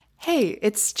Hey,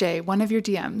 it's Jay, one of your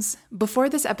DMs. Before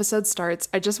this episode starts,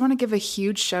 I just want to give a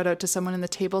huge shout out to someone in the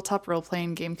tabletop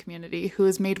role-playing game community who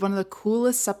has made one of the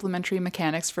coolest supplementary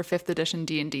mechanics for 5th edition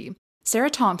D&D.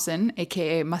 Sarah Thompson,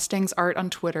 aka Mustang's Art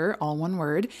on Twitter, all one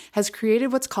word, has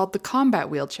created what's called the Combat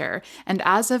Wheelchair, and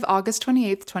as of August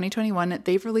 28th, 2021,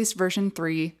 they've released version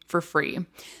 3 for free.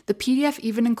 The PDF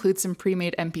even includes some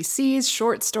pre-made NPCs,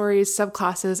 short stories,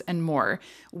 subclasses, and more.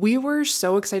 We were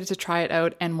so excited to try it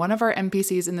out, and one of our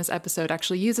NPCs in this episode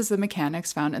actually uses the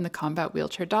mechanics found in the Combat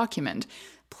Wheelchair document.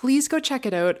 Please go check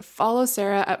it out, follow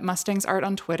Sarah at Mustang's Art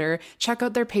on Twitter, check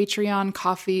out their Patreon,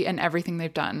 Ko-fi, and everything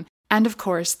they've done. And of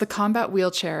course, the Combat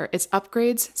Wheelchair, its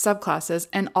upgrades, subclasses,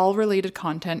 and all related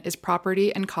content is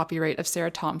property and copyright of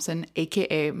Sarah Thompson,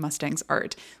 aka Mustang's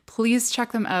Art. Please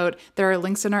check them out. There are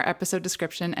links in our episode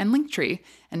description and Linktree.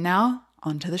 And now,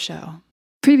 on to the show.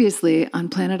 Previously on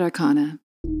Planet Arcana.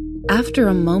 After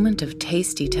a moment of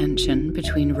tasty tension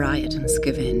between Riot and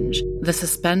Scavenge, the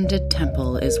suspended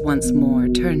temple is once more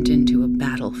turned into a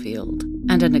battlefield,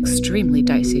 and an extremely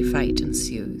dicey fight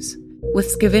ensues.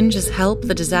 With Scavenge's help,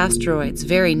 the Disastroids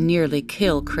very nearly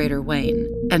kill Crater Wayne,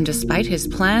 and despite his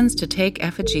plans to take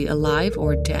Effigy alive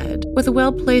or dead, with a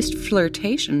well-placed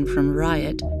flirtation from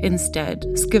Riot, instead,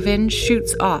 Scavenge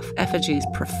shoots off Effigy's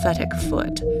prophetic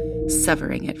foot,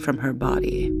 severing it from her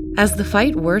body. As the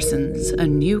fight worsens, a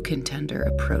new contender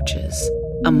approaches,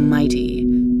 a mighty,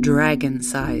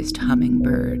 dragon-sized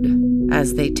hummingbird.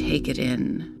 As they take it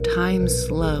in, time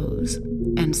slows,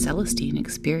 and Celestine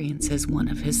experiences one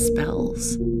of his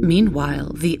spells.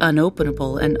 Meanwhile, the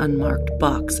unopenable and unmarked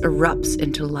box erupts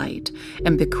into light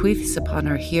and bequeaths upon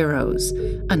our heroes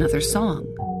another song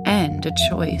and a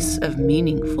choice of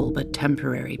meaningful but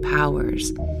temporary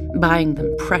powers, buying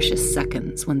them precious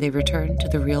seconds when they return to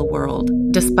the real world.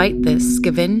 Despite this,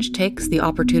 Scavenge takes the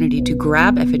opportunity to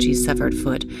grab Effigy's severed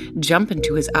foot, jump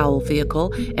into his owl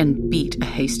vehicle, and beat a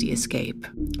hasty escape.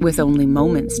 With only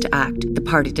moments to act, the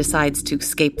party decides to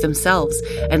escape themselves,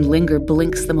 and Linger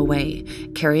blinks them away,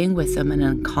 carrying with them an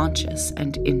unconscious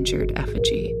and injured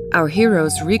Effigy. Our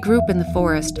heroes regroup in the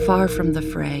forest far from the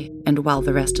fray, and while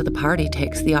the rest of the party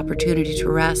takes the opportunity to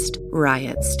rest,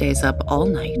 Riot stays up all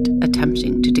night,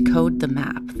 attempting to decode the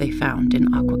map they found in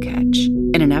Aquacatch,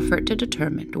 in an effort to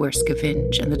determine where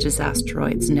Scavenge and the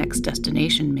Disastroids' next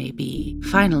destination may be.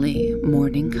 Finally,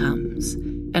 morning comes,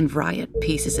 and Riot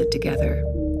pieces it together.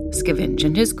 Scavenge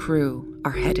and his crew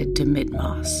are headed to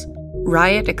Midmoss.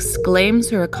 Riot exclaims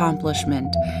her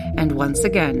accomplishment, and once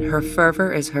again her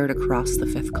fervor is heard across the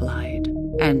Fifth Collide.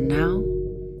 And now,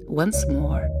 once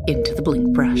more, into the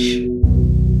blink brush.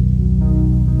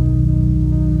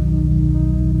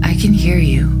 I can hear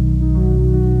you.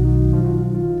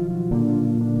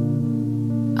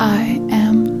 I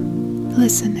am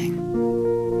listening.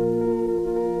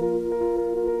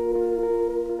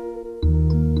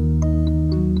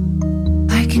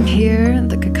 I can hear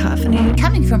the cacophony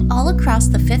coming from all across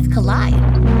the Fifth Collide.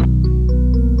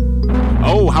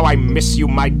 Oh, how I miss you,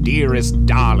 my dearest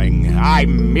darling. I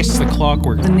miss the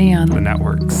clockwork, the neon, the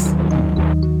networks.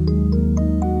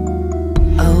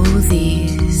 Oh,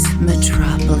 these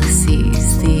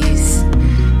metropolises,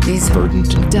 these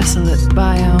verdant and desolate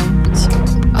biomes.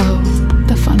 Oh,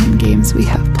 the fun and games we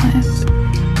have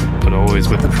planned. But always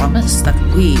with the promise that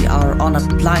we are on a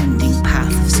blinding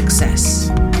path of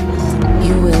success.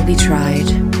 You will be tried.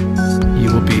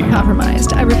 You will be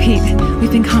compromised. I repeat,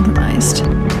 we've been compromised.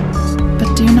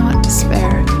 But do not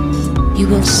despair. You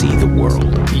will see the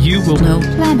world. You will know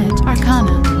Planet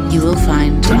Arcana. You will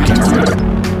find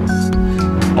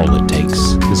all it takes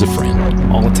is a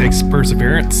friend. All it takes is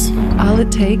perseverance. All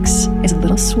it takes is a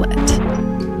little sweat.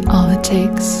 All it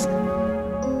takes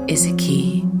is a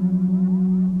key.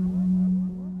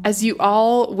 As you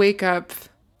all wake up,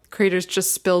 Crater's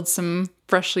just spilled some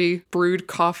freshly brewed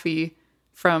coffee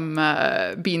from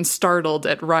being startled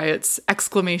at Riot's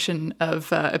exclamation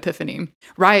of epiphany.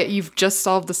 Riot, you've just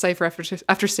solved the cipher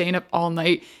after staying up all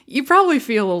night. You probably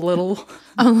feel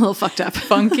I'm a little fucked up.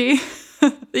 Funky.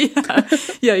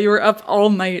 Yeah, you were up all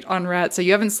night on Rat, so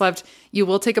you haven't slept. You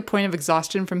will take a point of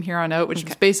exhaustion from here on out, which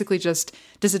is basically just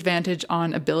disadvantage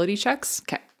on ability checks.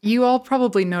 Okay. You all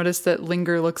probably noticed that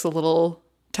Linger looks a little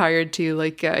tired too,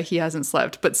 like he hasn't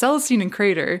slept. But Celestine and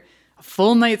Crater, a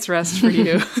full night's rest for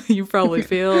you. You probably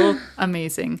feel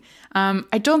amazing.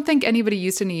 I don't think anybody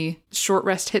used any short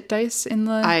rest hit dice in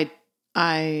the...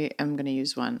 I am going to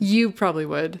use one. You probably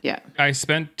would. Yeah. I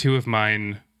spent 2 of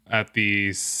mine at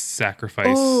the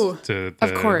sacrifice to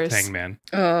the Hangman.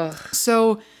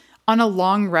 So on a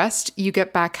long rest, you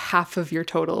get back half of your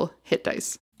total hit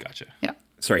dice. Gotcha. Yeah.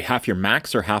 Sorry, half your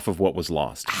max or half of what was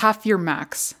lost? Half your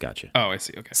max. Gotcha. Oh, I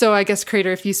see. Okay. So I guess,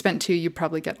 Crater, if you spent 2, you'd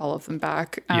probably get all of them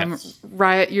back. Yes.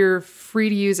 Riot, you're free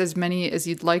to use as many as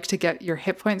you'd like to get your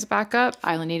hit points back up.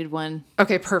 I only needed 1.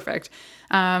 Okay, perfect.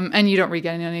 And you don't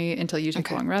regain any until you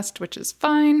take a long rest, which is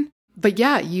fine. But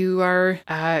yeah, you are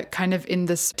kind of in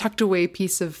this tucked away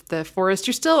piece of the forest.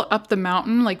 You're still up the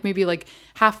mountain, like maybe like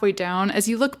halfway down. As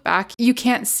you look back, you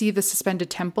can't see the suspended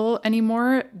temple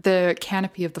anymore. The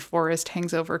canopy of the forest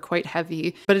hangs over quite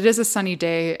heavy, but it is a sunny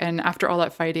day. And after all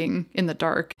that fighting in the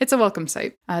dark, it's a welcome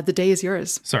sight. The day is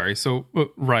yours. Sorry. So,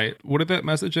 right. What did that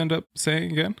message end up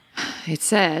saying again? It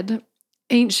said,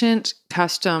 ancient,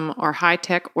 custom, or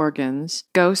high-tech organs,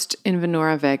 ghost in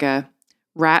Venora Vega,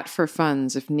 rat for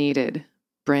funds if needed,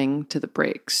 bring to the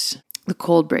breaks. The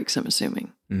cold breaks, I'm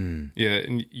assuming. Yeah,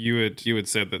 and you had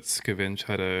said that Scavenge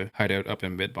had a hideout up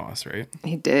in Mid-Moss, right?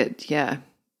 He did, yeah.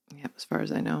 Yeah, as far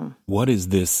as I know. What is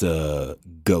this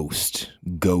ghost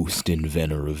in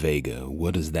Venora Vega?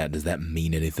 What is that? Does that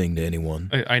mean anything to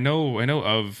anyone? I know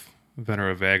of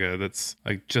Venora Vega. That's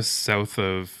like just south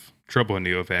of Trouble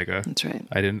Neo Vega. That's right.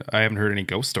 I haven't heard any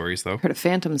ghost stories though. Heard of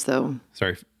phantoms though.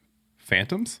 Sorry,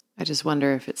 phantoms? I just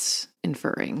wonder if it's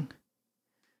inferring.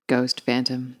 Ghost,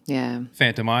 phantom, yeah.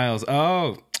 Phantom Isles.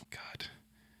 Oh, God.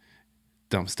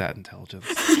 Dumb stat intelligence.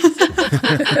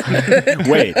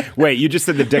 Wait, you just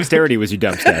said the dexterity was your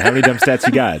dumb stat. How many dumb stats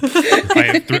you got?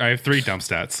 I have 3 dumb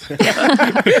stats.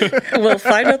 We'll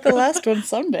find out the last one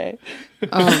someday.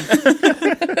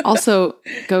 Also,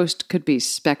 ghost could be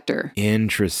specter.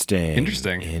 Interesting.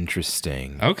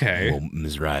 Okay. Well,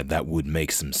 Ms. Riot, that would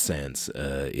make some sense.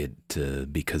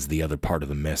 Because the other part of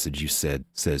the message you said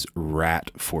says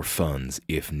rat for funds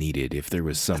if needed. If there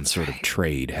was some sort of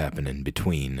trade happening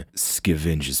between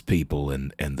Scavenge's people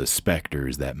and the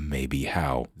specters, that may be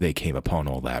how they came upon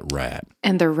all that rat.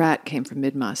 And the rat came from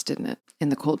Mid-Moss, didn't it? In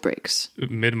the cold breaks.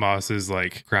 Mid-Moss is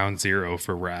like ground zero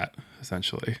for rat,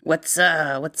 essentially. What's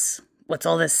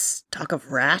all this talk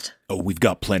of rat? Oh, we've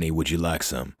got plenty. Would you like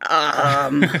some?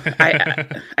 I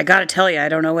gotta tell you, I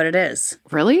don't know what it is.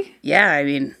 Really? Yeah, I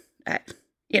mean, I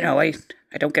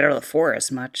don't get out of the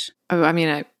forest much. Oh, I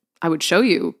mean, I would show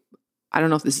you. I don't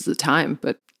know if this is the time,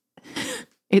 but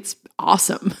it's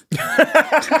awesome.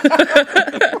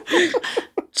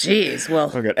 Jeez,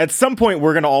 well. Okay. At some point,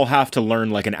 we're going to all have to learn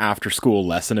like an after-school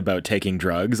lesson about taking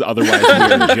drugs. Otherwise,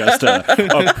 we're just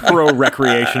a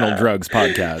pro-recreational drugs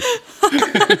podcast.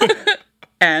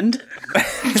 And?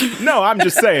 No, I'm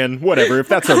just saying, whatever. If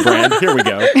that's our brand, here we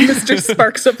go. Mr.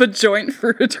 sparks up a joint for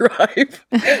a drive.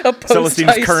 A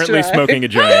Celestine's currently smoking a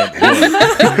giant.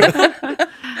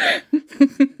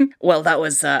 Well, that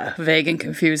was vague and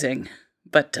confusing,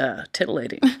 but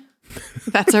titillating.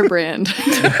 That's our brand.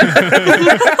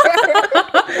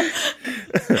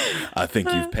 I think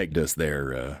you've pegged us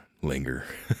there, Linger.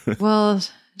 Well,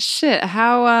 shit.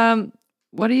 How,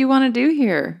 what do you want to do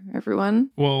here, everyone?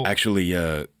 Well, actually,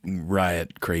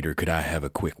 Riot, Crater, could I have a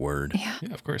quick word? Yeah,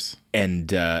 of course. And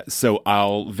so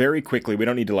I'll very quickly, we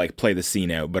don't need to like play the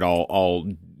scene out, but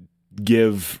I'll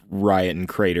give Riot and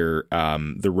Crater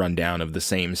the rundown of the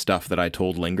same stuff that I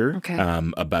told Linger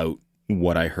about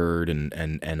what I heard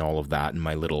and all of that, and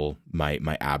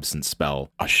my absence spell.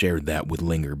 I shared that with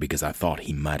Linger because I thought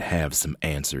he might have some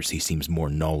answers. He seems more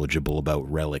knowledgeable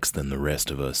about relics than the rest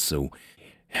of us. So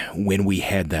when we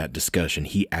had that discussion,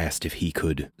 he asked if he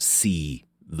could see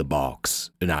the box,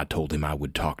 and I told him I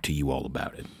would talk to you all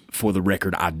about it. For the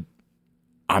record, I'm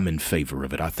in favor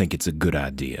of it. I think it's a good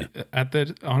idea.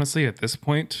 Honestly, at this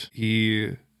point,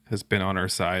 he has been on our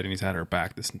side and he's had our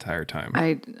back this entire time.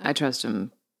 I trust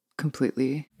him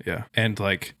completely. Yeah. And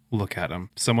like, look at him.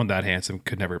 Someone that handsome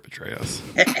could never betray us.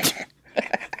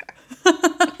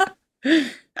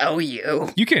 Oh, you.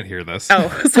 You can't hear this. Oh,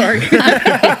 sorry. You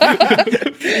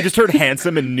just heard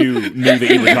handsome and knew that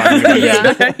you were talking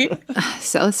about Yeah.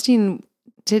 Celestine,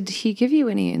 did he give you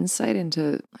any insight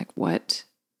into like what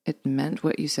it meant,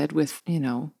 what you said with,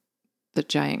 the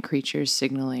giant creatures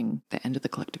signaling the end of the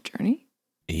collective journey?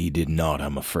 He did not,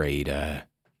 I'm afraid.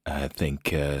 I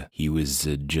think he was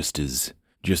just as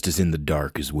in the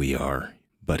dark as we are,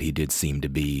 but he did seem to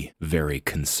be very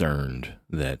concerned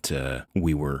that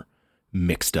we were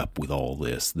mixed up with all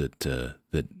this,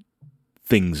 that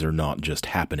things are not just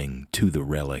happening to the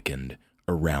relic and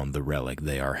around the relic,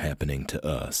 they are happening to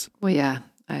us. Well, yeah,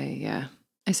 I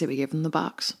say we give him the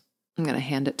box. I'm going to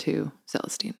hand it to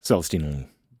Celestine. Celestine will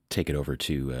take it over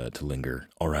to Linger.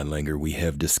 All right, Linger, we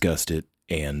have discussed it.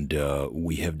 And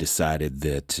we have decided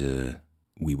that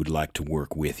we would like to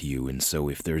work with you. And so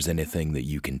if there's anything that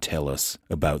you can tell us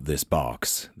about this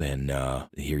box, then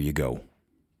here you go.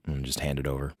 And just hand it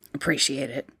over. Appreciate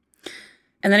it.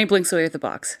 And then he blinks away with the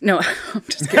box. No, I'm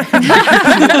just kidding.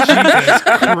 Jesus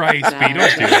Christ, B,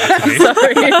 don't do that to me.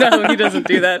 Sorry, no, he doesn't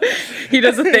do that. He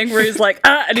does a thing where he's like,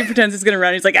 and he pretends he's going to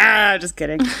run. He's like, just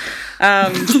kidding.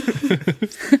 All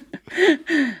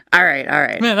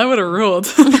right. Man, that would have ruled.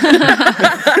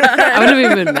 I would have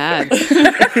even been mad.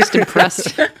 Just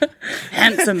impressed.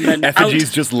 Handsome man.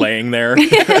 Effigy's just laying there.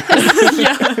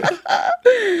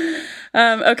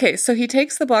 Okay, so he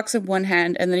takes the box in one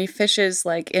hand and then he fishes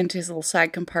like into his little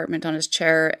side compartment on his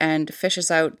chair and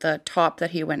fishes out the top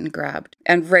that he went and grabbed.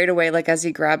 And right away, like as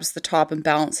he grabs the top and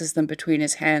balances them between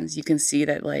his hands, you can see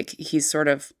that like he's sort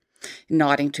of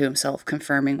nodding to himself,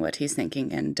 confirming what he's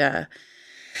thinking, and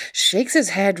shakes his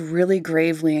head really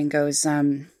gravely and goes,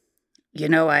 I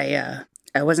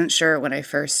wasn't sure when I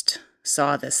first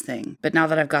saw this thing, but now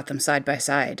that I've got them side by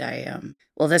side,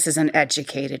 this is an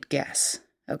educated guess.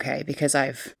 Okay, because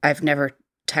I've never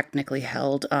technically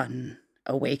held an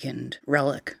awakened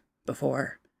relic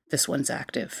before. This one's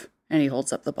active. And he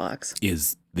holds up the box.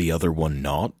 Is the other one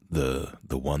not? The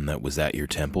one that was at your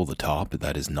temple, the top,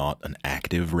 that is not an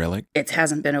active relic? It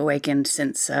hasn't been awakened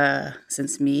since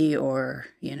me or,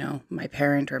 my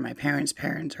parent or my parents'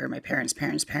 parent or my parents'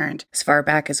 parents' parent. As far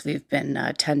back as we've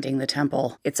been tending the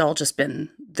temple, it's all just been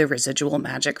the residual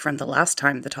magic from the last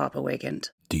time the top awakened.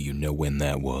 Do you know when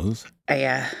that was?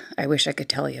 I wish I could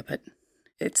tell you, but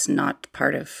it's not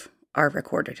part of our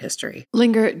recorded history.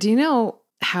 Linger, do you know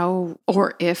how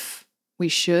or if we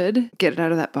should get it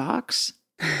out of that box?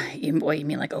 You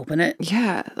mean like open it?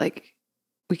 Yeah, like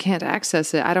we can't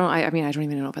access it. I don't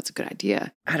even know if that's a good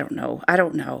idea. I don't know.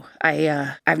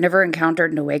 I've never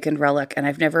encountered an awakened relic, and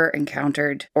I've never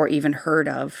encountered or even heard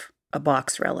of a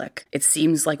box relic. It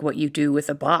seems like what you do with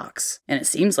a box, and it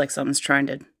seems like someone's trying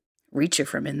to reach you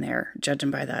from in there, judging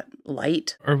by that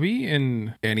light. Are we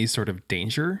in any sort of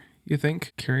danger, you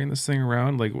think, carrying this thing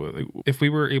around? Like if we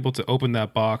were able to open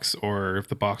that box, or if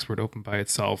the box were to open by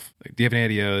itself, do you have any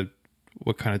idea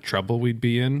what kind of trouble we'd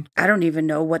be in? I don't even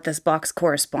know what this box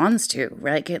corresponds to,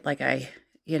 right?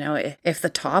 If the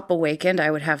top awakened, I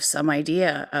would have some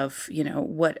idea of,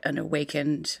 what an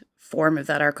awakened form of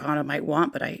that arcana might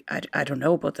want, but I don't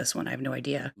know about this one. I have no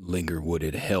idea. Linger, would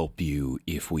it help you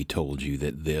if we told you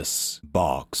that this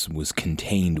box was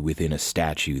contained within a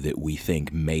statue that we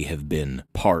think may have been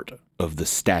part of the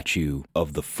statue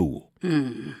of the Fool?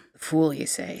 The Fool, you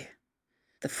say?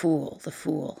 The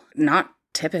Fool. Not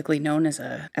typically known as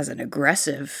an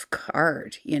aggressive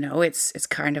card. It's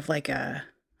kind of like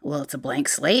it's a blank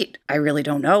slate. I really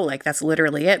don't know. Like, that's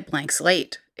literally it. Blank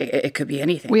slate. It could be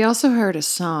anything. We also heard a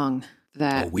song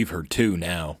that... Oh, we've heard two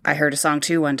now. I heard a song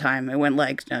too one time. It went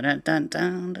like... Dun, dun, dun,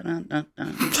 dun, dun, dun,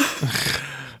 dun.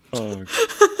 Oh.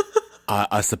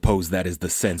 I suppose that is the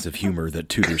sense of humor that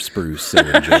Tudor Spruce so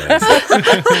enjoys.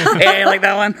 Yeah, I like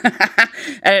that one.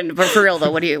 But for real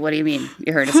though, what do you mean?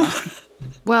 You heard a song?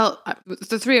 Well,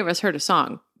 the three of us heard a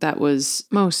song that was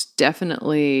most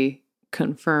definitely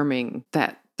confirming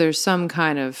that there's some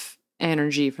kind of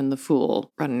energy from the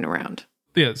Fool running around.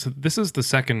 Yeah, so this is the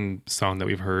second song that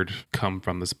we've heard come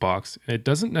from this box. It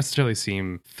doesn't necessarily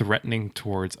seem threatening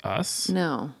towards us.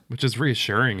 No. Which is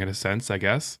reassuring in a sense, I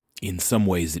guess. In some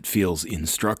ways it feels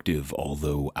instructive,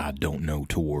 although I don't know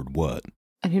toward what.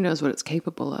 And who knows what it's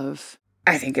capable of.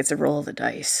 I think it's a roll of the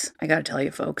dice. I gotta tell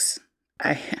you, folks.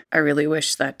 I really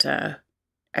wish that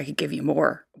I could give you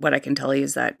more. What I can tell you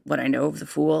is that what I know of the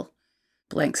Fool,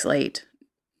 blank slate,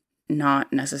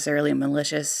 not necessarily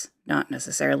malicious, not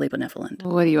necessarily benevolent.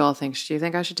 What do you all think? Do you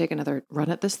think I should take another run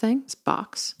at this thing? This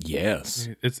box? Yes.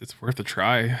 It's worth a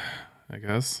try, I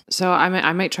guess. So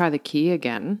I might try the key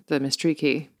again, the mystery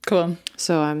key. Cool.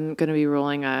 So I'm going to be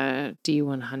rolling a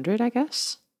D100, I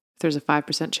guess. There's a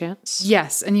 5% chance.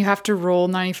 Yes, and you have to roll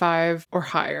 95 or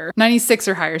higher. 96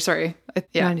 or higher, sorry.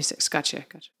 Yeah. 96, gotcha.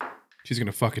 She's going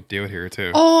to fucking do it here,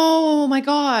 too. Oh, my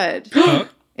God.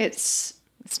 It's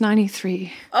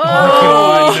 93.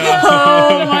 Oh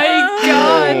my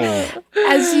God.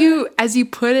 As you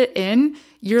put it in,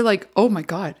 you're like, oh my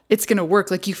God, it's gonna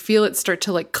work. Like you feel it start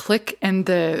to like click, and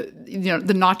the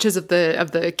notches of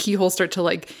the keyhole start to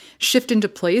like shift into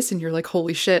place, and you're like,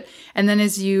 holy shit. And then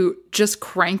as you just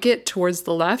crank it towards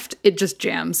the left, it just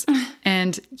jams,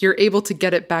 and you're able to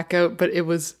get it back out, but it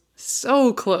was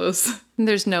so close.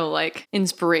 There's no like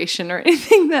inspiration or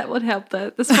anything that would help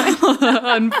that this time.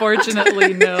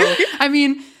 Unfortunately, no. I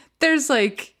mean, there's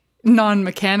like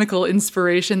non-mechanical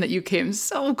inspiration that you came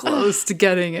so close to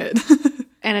getting it.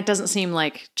 And it doesn't seem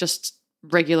like just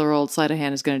regular old sleight of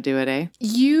hand is going to do it, eh?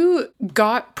 You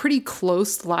got pretty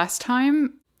close last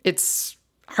time. It's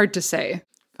hard to say.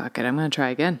 Fuck it, I'm going to try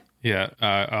again. Yeah,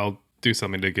 I'll do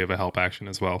something to give a help action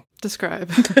as well.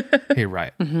 Describe. Hey,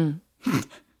 Riot.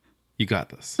 You got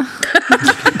this.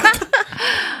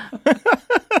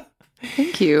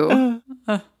 Thank you.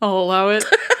 I'll allow it.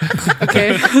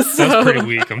 Okay. That was pretty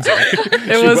weak. I'm sorry.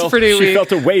 It was pretty weak. She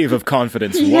felt a wave of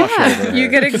confidence wash over her. You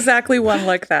get exactly one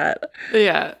like that.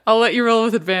 Yeah. I'll let you roll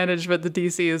with advantage, but the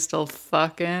DC is still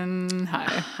fucking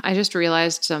high. I just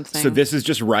realized something. So this is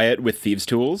just Riot with Thieves'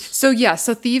 Tools? So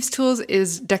Thieves' Tools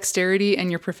is dexterity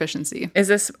and your proficiency. Is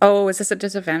this a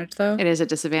disadvantage though? It is a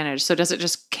disadvantage. So does it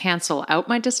just cancel out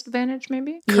my disadvantage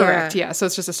maybe? Correct. Yeah. So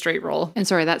it's just a straight roll. And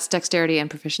sorry, that's dexterity and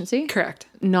proficiency? Correct.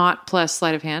 Not plus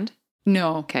sleight of hand?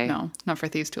 No. Okay. No, not for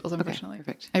Thieves' Tools, unfortunately. Okay,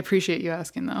 perfect. I appreciate you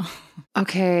asking though.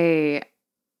 Okay.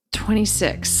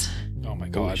 26. Oh my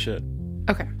god. Holy shit.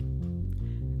 Okay.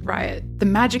 Riot. The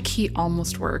magic key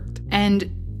almost worked.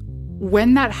 And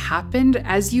when that happened,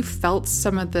 as you felt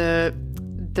some of the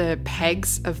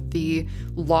pegs of the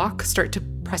lock start to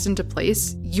press into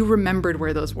place, you remembered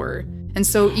where those were. And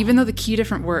so even though the key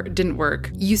didn't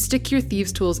work, you stick your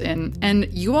Thieves' Tools in, and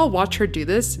you all watch her do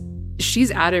this.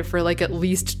 She's at it for like at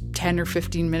least 10 or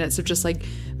 15 minutes of just like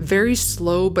very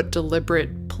slow but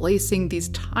deliberate placing these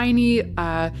tiny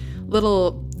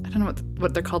little, I don't know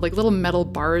what they're called, like little metal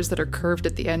bars that are curved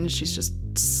at the end. She's just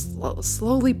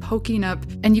slowly poking up,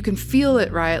 and you can feel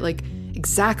it, Riot, like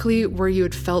exactly where you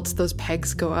had felt those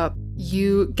pegs go up.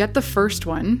 You get the first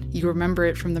one, you remember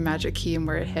it from the magic key and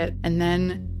where it hit, and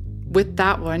then with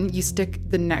that one, you stick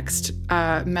the next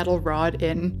metal rod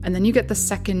in, and then you get the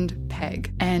second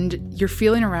peg, and you're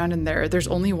feeling around in there. There's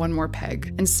only one more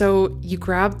peg. And so you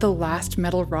grab the last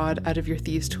metal rod out of your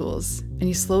Thieves' Tools, and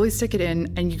you slowly stick it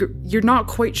in, and you're not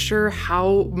quite sure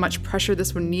how much pressure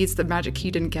this one needs. The magic key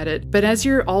didn't get it. But as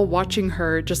you're all watching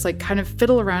her just like kind of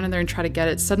fiddle around in there and try to get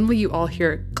it, suddenly you all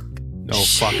hear No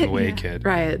fucking way, kid.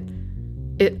 Riot.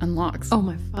 It unlocks. Oh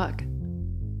my fuck.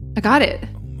 I got it.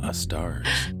 Oh, my stars.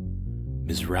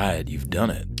 Ms. Riot, you've done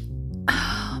it.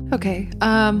 Okay.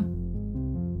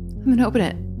 I'm gonna open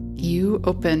it. You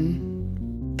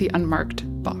open the unmarked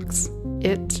box.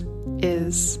 It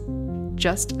is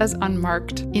just as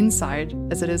unmarked inside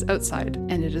as it is outside,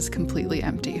 and it is completely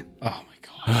empty. Oh my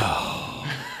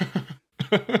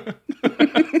god.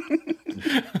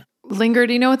 Linger,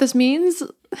 do you know what this means?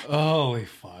 Holy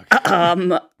fuck. I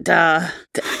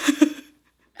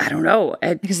don't know.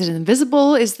 Is it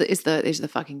invisible? Is the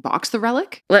fucking box the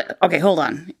relic? Okay, hold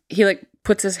on. He like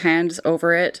puts his hands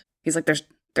over it. He's like, there's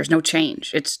no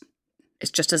change. It's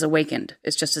just as awakened.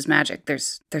 It's just as magic.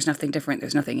 There's nothing different.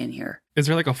 There's nothing in here. Is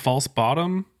there like a false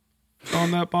bottom on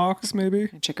that box, maybe?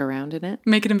 Can I check around in it?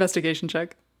 Make an investigation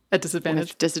check at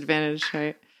disadvantage. With disadvantage,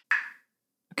 right?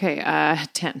 Okay,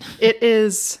 10. It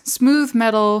is smooth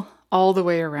metal all the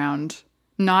way around.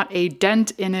 Not a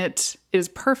dent in it. It is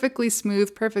perfectly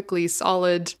smooth, perfectly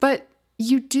solid. But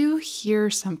you do hear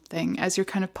something as you're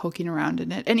kind of poking around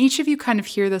in it. And each of you kind of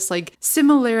hear this like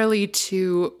similarly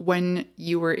to when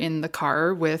you were in the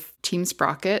car with Team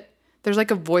Sprocket. There's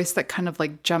like a voice that kind of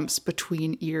like jumps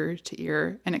between ear to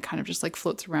ear, and it kind of just like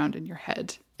floats around in your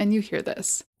head. And you hear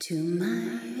this. To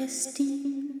my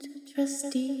esteemed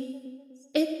trustees,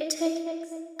 it takes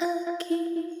a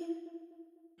key.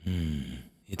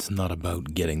 It's not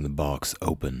about getting the box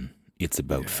open. It's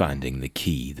about finding the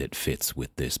key that fits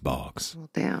with this box. Well,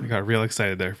 damn. I got real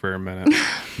excited there for a minute.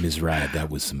 Ms. Riot, that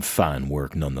was some fine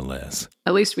work nonetheless.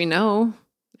 At least we know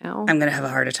now. I'm gonna have a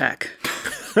heart attack.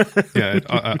 Yeah,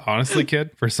 honestly,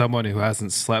 kid, for someone who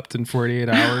hasn't slept in 48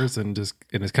 hours and is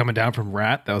coming down from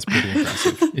rat, that was pretty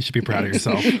impressive. You should be proud of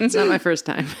yourself. It's not my first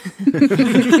time.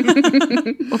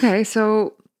 Okay,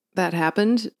 so that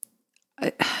happened.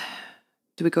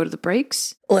 Do we go to the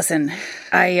breaks? Listen,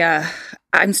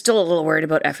 I'm still a little worried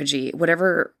about Effigy.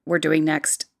 Whatever we're doing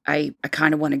next, I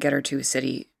kind of want to get her to a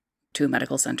city, to a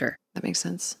medical center. That makes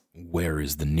sense. Where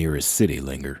is the nearest city,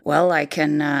 Linger? Well, I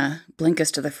can blink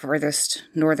us to the furthest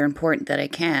northern port that I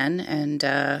can, and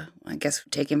I guess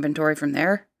take inventory from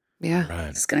there. Yeah. Right.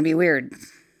 It's going to be weird.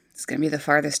 It's going to be the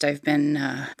farthest I've been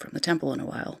from the temple in a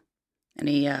while.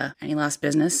 Any last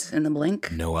business in the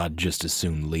blink? No, I'd just as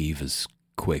soon leave as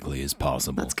quickly as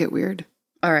possible. Let's get weird.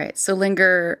 All right, so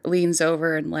Linger leans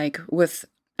over and, like, with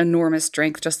enormous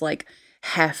strength, just, like,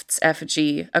 hefts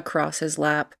Effigy across his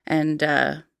lap, and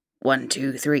 1,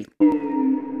 2, 3.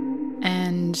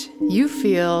 And you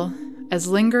feel as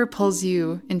Linger pulls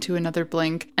you into another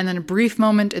blink, and then a brief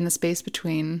moment in the space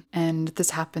between, and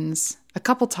this happens a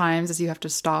couple times as you have to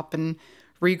stop and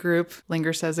regroup.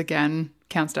 Linger says again,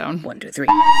 counts down. 1, 2, 3.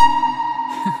 A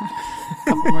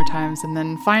couple more times, and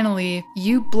then finally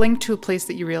you blink to a place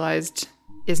that you realized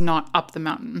is not up the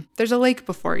mountain. There's a lake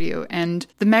before you, and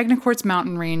the Magnaquartz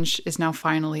mountain range is now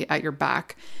finally at your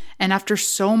back. And after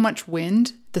so much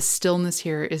wind, the stillness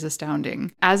here is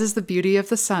astounding, as is the beauty of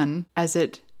the sun as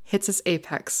it hits its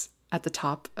apex at the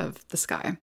top of the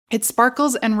sky. It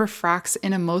sparkles and refracts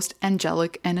in a most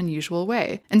angelic and unusual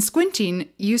way. And squinting,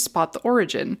 you spot the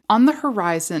origin. On the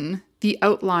horizon, the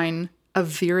outline of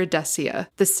Viridesia,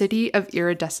 the city of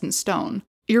iridescent stone.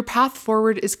 Your path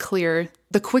forward is clear.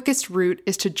 The quickest route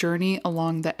is to journey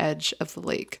along the edge of the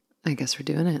lake. I guess we're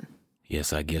doing it.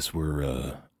 Yes, I guess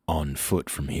we're on foot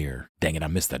from here. Dang it, I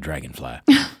missed that dragonfly.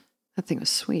 That thing was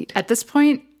sweet. At this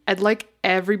point, I'd like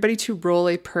everybody to roll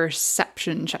a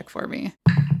perception check for me.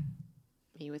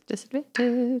 Me with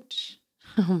disadvantage.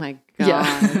 Oh my God.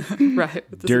 Yeah.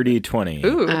 Right. Dirty 20.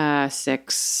 Ooh.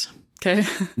 6. Okay.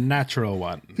 Natural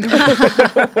 1.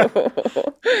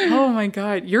 Oh my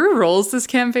God. Your rolls this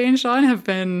campaign, Sean, have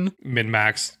been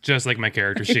Min-max, just like my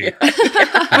character sheet.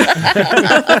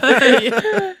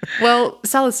 Well,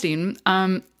 Celestine,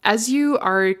 as you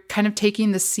are kind of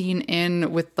taking the scene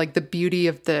in with like the beauty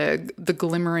of the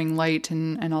glimmering light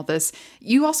and all this,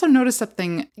 you also notice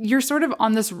something. You're sort of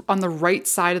on the right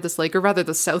side of this lake, or rather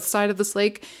the south side of this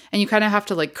lake, and you kind of have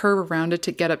to like curve around it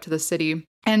to get up to the city.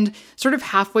 And sort of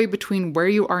halfway between where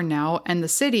you are now and the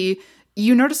city,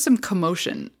 you notice some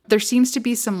commotion. There seems to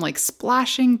be some like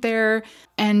splashing there,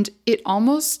 and it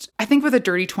almost, I think with a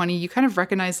dirty 20, you kind of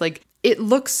recognize like it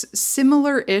looks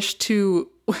similar-ish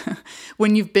to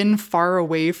when you've been far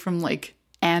away from like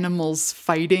animals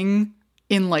fighting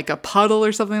in like a puddle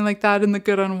or something like that in The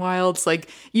Good and Wilds. Like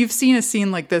you've seen a scene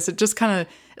like this. It just kind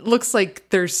of looks like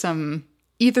there's some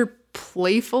either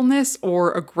playfulness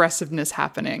or aggressiveness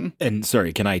happening. And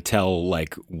sorry, can I tell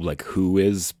like who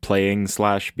is playing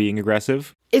 / being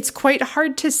aggressive? It's quite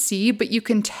hard to see, but you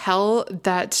can tell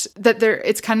that there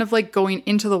it's kind of like going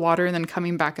into the water and then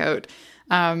coming back out.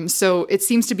 So it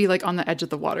seems to be like on the edge of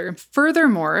the water.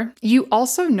 Furthermore, you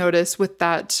also notice with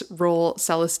that roll,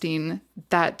 Celestine,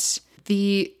 that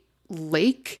the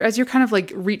lake, as you're kind of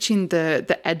like reaching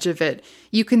the edge of it,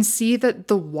 you can see that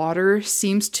the water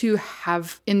seems to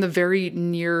have, in the very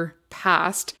near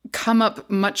past, come up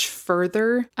much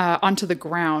further onto the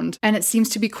ground, and it seems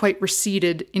to be quite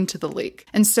receded into the lake.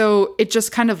 And so it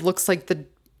just kind of looks like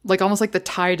almost like the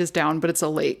tide is down, but it's a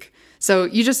lake. So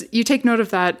you take note of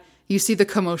that. You see the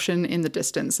commotion in the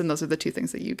distance, and those are the two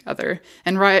things that you gather.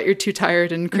 And Riot, you're too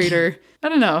tired, and Crater, I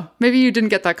don't know, maybe you didn't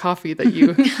get that coffee that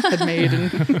you had made,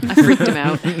 and I freaked him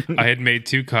out. I had made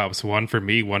 2 cups, one for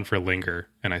me, one for Linger,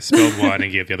 and I spilled one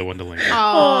and gave the other one to Linger.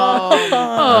 Oh.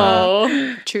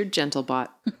 True gentle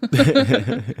bot.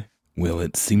 Well,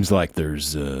 it seems like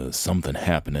there's something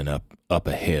happening up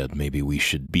ahead. Maybe we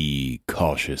should be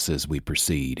cautious as we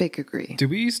proceed. Big agree. Do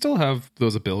we still have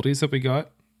those abilities that we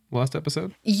got last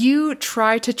episode? You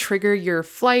try to trigger your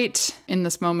flight in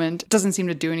this moment. It doesn't seem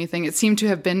to do anything. It seemed to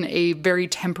have been a very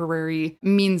temporary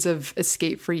means of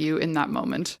escape for you in that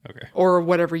moment. Okay. Or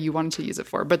whatever you wanted to use it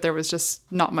for. But there was just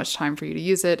not much time for you to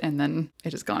use it, and then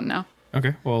it is gone now.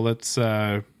 Okay. Well, let's,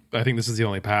 I think this is the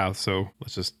only path, so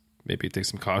let's just maybe take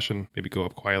some caution, maybe go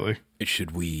up quietly.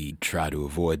 Should we try to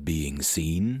avoid being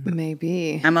seen?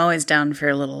 Maybe. I'm always down for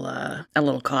a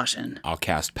little caution. I'll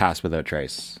cast Pass Without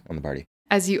Trace on the party.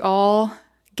 As you all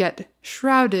get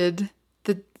shrouded,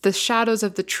 the shadows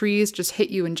of the trees just hit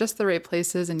you in just the right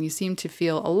places, and you seem to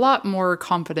feel a lot more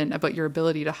confident about your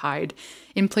ability to hide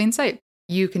in plain sight.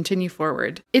 You continue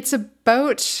forward. It's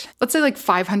about, let's say, like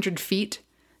 500 feet.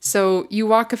 So you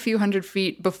walk a few hundred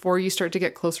feet before you start to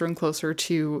get closer and closer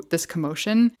to this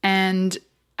commotion. And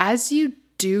as you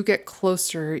do get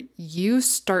closer, you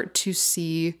start to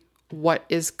see what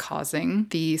is causing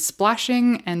the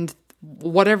splashing and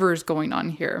whatever is going on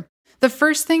here. The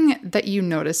first thing that you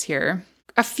notice here,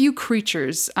 a few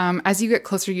creatures. As you get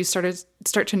closer, you start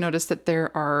to notice that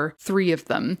there are 3 of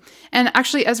them. And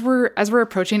actually, as we're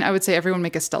approaching, I would say everyone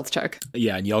make a stealth check.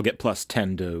 Yeah, and y'all get plus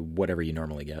 10 to whatever you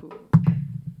normally get.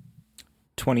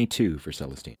 22 for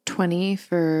Celestine. 20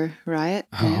 for Riot.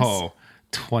 Oh,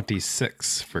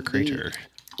 26 for Crater.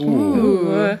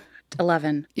 Ooh.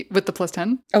 11. With the plus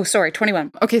 10? Oh, sorry,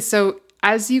 21. Okay, so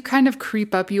as you kind of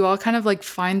creep up, you all kind of like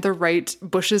find the right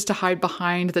bushes to hide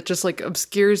behind that just like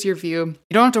obscures your view.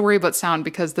 You don't have to worry about sound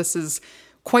because this is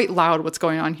quite loud what's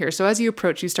going on here. So as you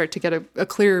approach, you start to get a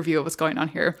clearer view of what's going on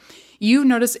here. You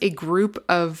notice a group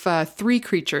of 3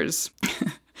 creatures.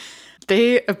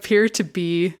 They appear to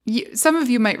be, some of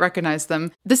you might recognize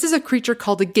them. This is a creature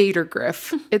called a gator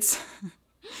griff. It's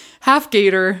half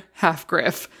gator, half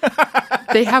griff.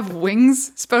 They have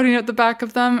wings spouting out the back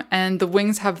of them, and the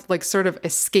wings have like sort of a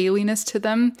scaliness to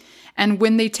them. And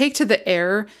when they take to the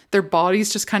air, their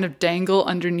bodies just kind of dangle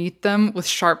underneath them with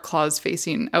sharp claws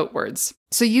facing outwards.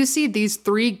 So you see these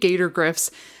 3 gator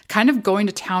griffs kind of going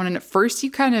to town, and at first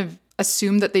you kind of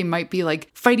assume that they might be like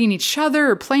fighting each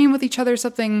other or playing with each other or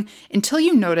something, until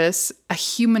you notice a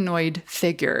humanoid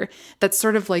figure that's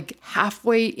sort of like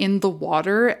halfway in the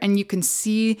water, and you can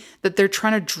see that they're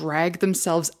trying to drag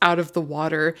themselves out of the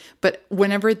water. But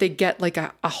whenever they get like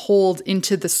a hold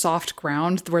into the soft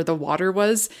ground where the water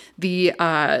was, the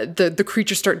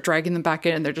creatures start dragging them back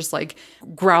in, and they're just like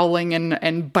growling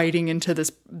and biting into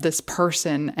this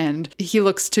person, and he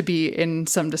looks to be in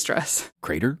some distress.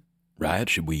 Crater? Riot,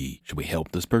 should we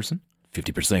help this person?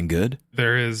 50% good?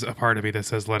 There is a part of me that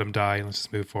says let him die and let's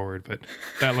just move forward, but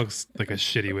that looks like a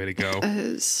shitty way to go.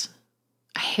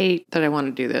 I hate that I want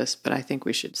to do this, but I think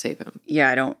we should save him.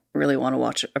 Yeah, I don't really want to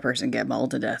watch a person get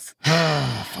mauled to death.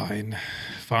 Fine.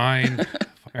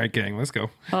 All right, gang, let's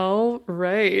go. All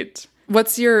right.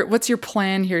 What's your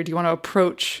plan here? Do you want to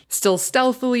approach still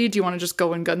stealthily? Do you want to just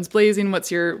go in guns blazing? What's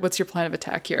your plan of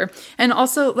attack here? And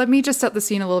also, let me just set the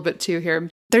scene a little bit too here.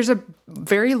 There's a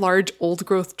very large old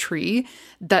growth tree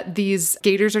that these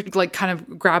gators are like kind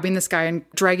of grabbing this guy and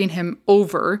dragging him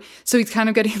over. So he's kind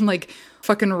of getting like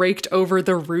fucking raked over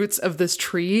the roots of this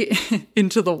tree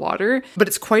into the water. But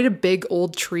it's quite a big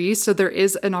old tree. So there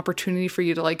is an opportunity for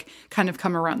you to like kind of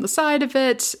come around the side of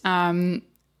it.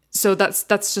 So that's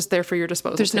just there for your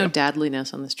disposal. There's no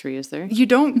dadliness on this tree, is there? You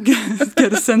don't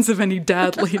get a sense of any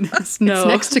dadliness. No. It's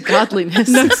next to godliness.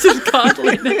 Next to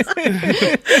godliness.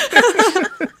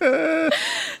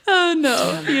 Oh,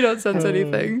 no. You don't sense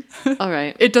anything. All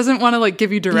right. It doesn't want to like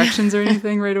give you directions or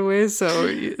anything right away, so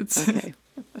it's... Okay.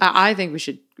 I think we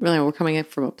should, really, we're coming in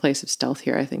from a place of stealth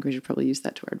here. I think we should probably use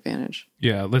that to our advantage.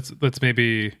 Yeah, let's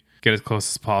maybe get as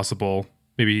close as possible.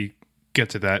 Maybe get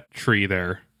to that tree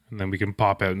there. And then we can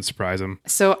pop out and surprise him.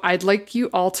 So I'd like you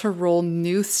all to roll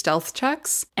new stealth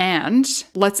checks, and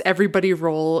let's everybody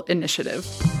roll initiative.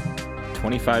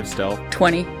 25 stealth.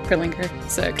 20 for Linger.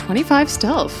 Sick. 25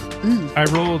 stealth. I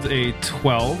rolled a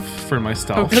 12 for my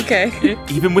stealth. Okay.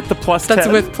 Even with the plus 10? That's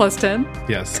with plus 10?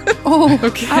 Yes. Oh,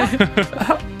 okay.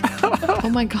 Oh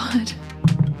my God.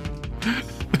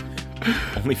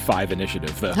 Only 5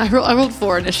 initiative, though. I rolled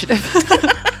 4 initiative.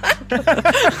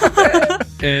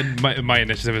 And my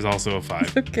initiative is also a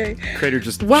 5. Okay. Crater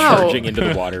just charging into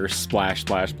the water. Splash,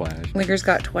 splash, splash. Linger's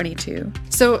got 22.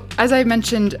 So, as I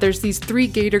mentioned, there's these 3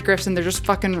 gator griffs, and they're just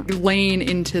fucking laying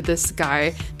into this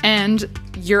guy. And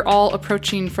you're all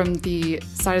approaching from the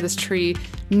side of this tree.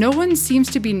 No one seems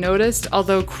to be noticed,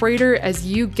 although Crater, as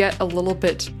you get a little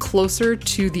bit closer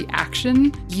to the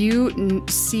action, you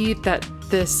see that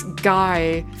this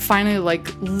guy finally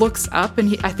like looks up,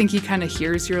 and I think he kind of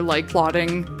hears your like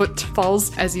plotting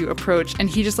footfalls as you approach, and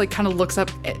he just like kind of looks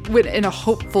up in a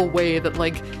hopeful way that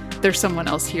like there's someone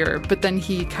else here, but then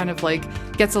he kind of like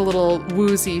gets a little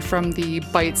woozy from the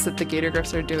bites that the gator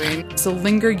griffs are doing. So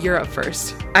Linger, you're up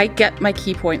first. I get my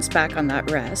key points back on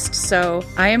that rest, so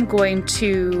I am going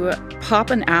to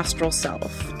pop an astral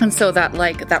self, and so that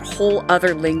like that whole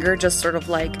other Linger just sort of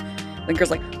like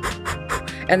Linger's like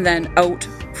and then out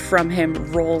from him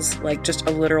rolls like just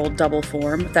a literal double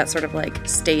form that sort of like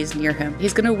stays near him.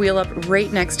 He's gonna wheel up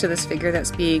right next to this figure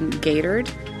that's being gatored.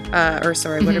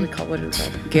 What do we call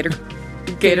it?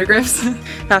 Gator griffs.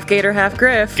 Half gator, half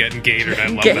griff. Getting gatored, I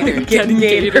love that. Getting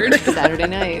gatored. Saturday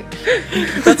night.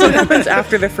 That's what happens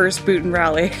after the first boot and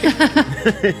rally.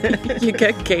 You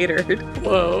get gatored.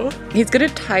 Whoa. He's gonna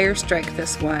tire strike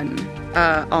this one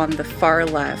on the far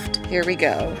left. Here we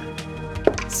go.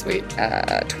 Sweet.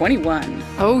 21.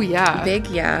 Oh, yeah. Big,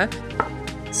 yeah.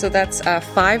 So that's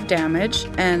 5 damage,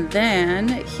 and then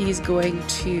he's going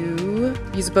to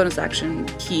use a bonus action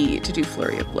key to do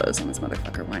Flurry of Blows on this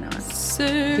motherfucker. Why not?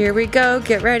 Sick. Here we go.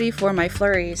 Get ready for my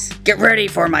flurries. Get ready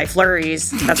for my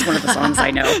flurries. That's one of the songs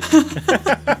I know.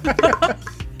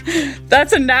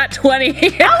 That's a nat 20 for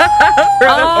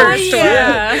the first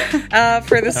one.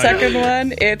 For the second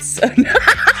one, it's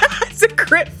a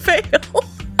crit fail.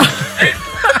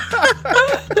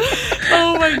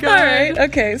 Oh my god. Alright,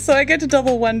 okay, so I get to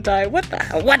double 1 die. What the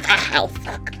hell?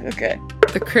 Fuck. Okay.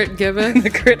 The crit given. The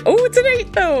crit. Oh, it's an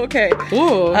 8 though. Okay.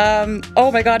 Ooh.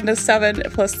 Oh my god, and a 7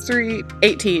 plus 3,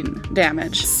 18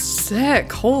 damage.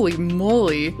 Sick. Holy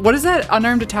moly. What does that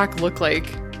unarmed attack look like?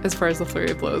 as far as the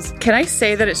flurry of blows. Can I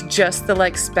say that it's just the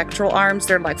like spectral arms?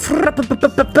 They're like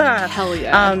hell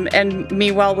yeah. And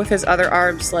meanwhile with his other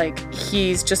arms, like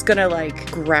he's just gonna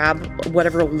like grab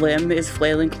whatever limb is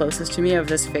flailing closest to me of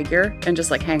this figure and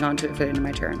just like hang on to it for the end of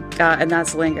my turn. And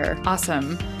that's Linger.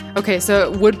 Awesome. Okay, so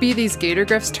it would be these Gator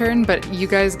Griff's turn, but you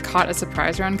guys caught a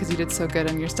surprise round because you did so good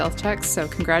on your stealth checks. So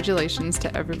congratulations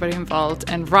to everybody involved.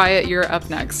 And Riot, you're up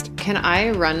next. Can I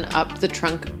run up the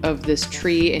trunk of this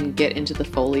tree and get into the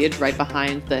foliage right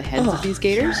behind the heads of these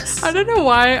gators? Yes. I don't know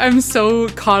why I'm so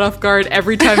caught off guard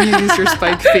every time you use your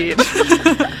spike feet.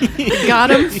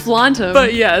 Got him, flaunt him.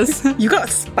 But yes. You got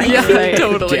spike Yeah, feet.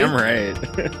 totally. Damn right.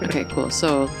 Okay, cool.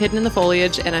 So hidden in the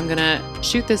foliage, and I'm gonna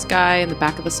shoot this guy in the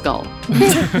back of the skull.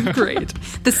 Great.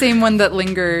 The same one that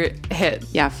Linger hit.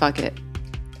 Yeah, fuck it.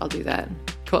 I'll do that.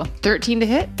 Cool. 13 to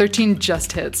hit? 13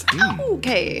 just hits.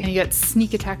 Okay. And you get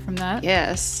sneak attack from that.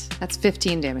 Yes, that's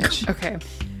 15 damage. Okay.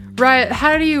 Riot,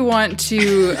 how do you want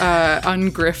to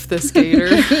ungriff this gator?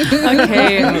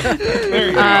 Okay.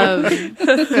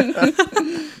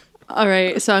 All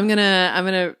right, so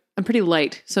I'm pretty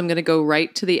light, so I'm gonna go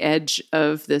right to the edge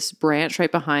of this branch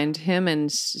right behind him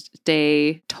and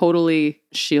stay totally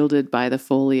shielded by the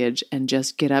foliage and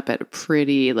just get up at a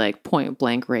pretty like point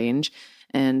blank range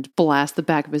and blast the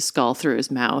back of his skull through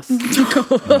his mouth.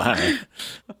 My.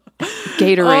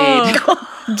 Gatorade.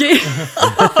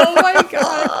 Oh my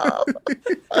god.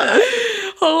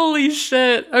 Holy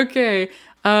shit. Okay.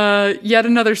 Yet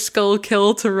another skull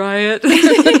kill to Riot.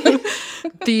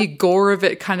 The gore of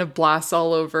it kind of blasts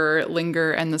all over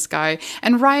Linger and this guy.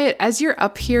 And Riot, as you're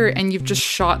up here and you've just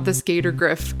shot this Gator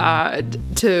Griff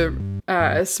to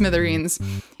smithereens,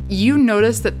 you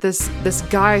notice that this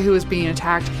guy who is being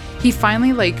attacked, he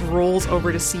finally like rolls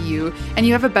over to see you, and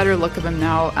you have a better look of him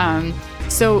now.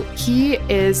 So he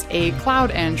is a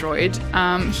cloud android.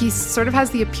 He sort of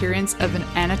has the appearance of an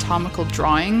anatomical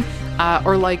drawing,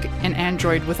 or like an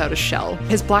android without a shell.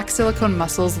 His black silicone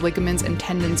muscles, ligaments, and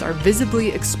tendons are visibly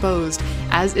exposed,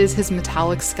 as is his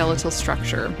metallic skeletal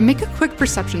structure. Make a quick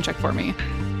perception check for me.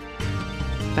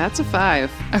 That's a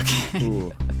 5. Okay.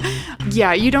 Ooh.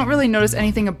 Yeah, you don't really notice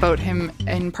anything about him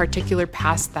in particular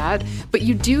past that, but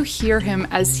you do hear him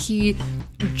as he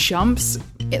jumps,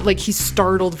 like he's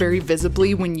startled very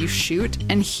visibly when you shoot,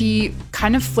 and he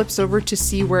kind of flips over to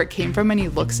see where it came from, and he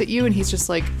looks at you and he's just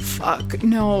like, fuck,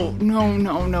 no.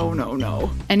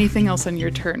 Anything else on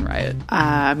your turn, Riot?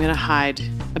 I'm gonna hide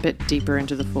a bit deeper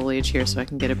into the foliage here so I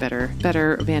can get a better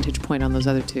vantage point on those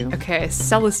other two. Okay,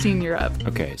 Celestine, you're up.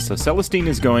 Okay, so Celestine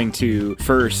is going to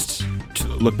first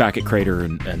look back at Crater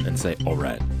and say, all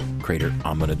right, Crater,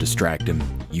 I'm going to distract him.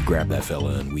 You grab that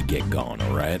fella and we get gone,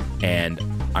 all right? And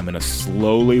I'm going to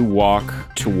slowly walk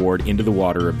into the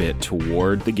water a bit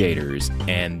toward the gators,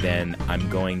 and then I'm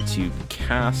going to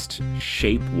cast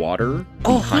Shape Water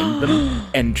behind them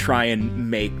and try and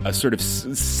make a sort of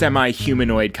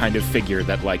semi-humanoid kind of figure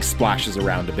that like splashes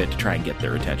around a bit to try and get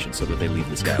their attention so that they leave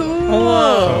this guy alone.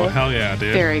 Oh, hell yeah,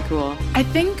 dude. Very cool. I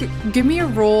think, give me a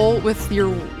roll with your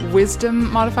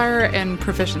wisdom modifier and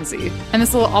proficiency. And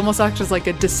this will almost act as like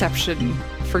a deception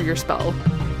for your spell.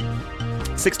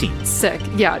 16. Sick.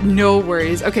 Yeah, no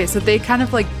worries. Okay, so they kind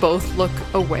of like both look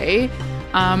away.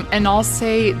 And I'll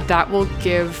say that will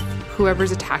give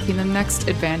whoever's attacking them next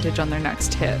advantage on their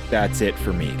next hit. That's it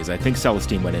for me, because I think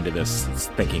Celestine went into this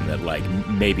thinking that like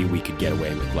maybe we could get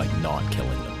away with like not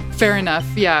killing them. Fair enough.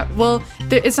 Yeah. Well,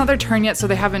 it's not their turn yet, so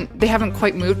they haven't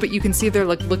quite moved, but you can see they're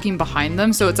like looking behind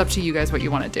them, so it's up to you guys what you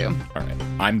want to do. All right.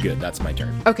 I'm good. That's my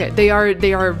turn. Okay, they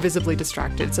are visibly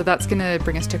distracted, so that's gonna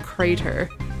bring us to Crater.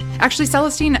 Actually,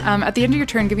 Celestine, at the end of your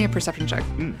turn, give me a perception check.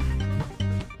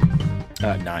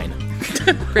 9.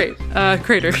 Great.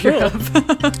 Crater, you're up.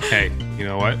 Hey, you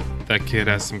know what? That kid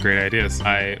has some great ideas.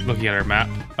 Looking at our map,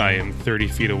 I am 30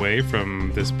 feet away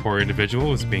from this poor individual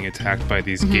who's being attacked by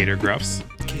these Gator Gruffs.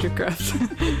 Gator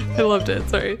Gruffs. I loved it.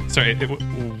 Sorry,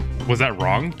 was that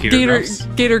wrong? Gator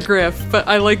Gruffs? Gator Griff, but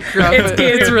I like Gruff.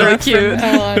 It's really cute.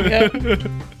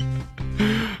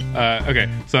 Okay,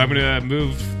 so I'm going to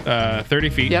move 30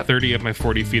 feet, Yep. 30 of my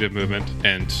 40 feet of movement,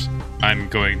 and I'm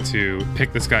going to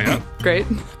pick this guy up, Great.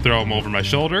 throw him over my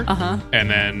shoulder, and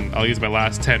then I'll use my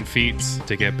last 10 feet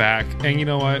to get back. And you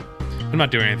know what? I'm not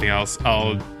doing anything else.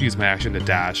 I'll use my action to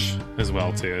dash as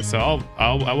well too. So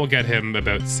I will get him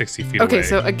about 60 feet away. Okay,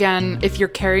 so again, if you're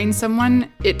carrying someone,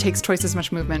 it takes twice as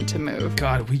much movement to move.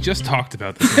 God, we just talked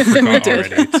about this. I forgot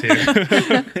already too.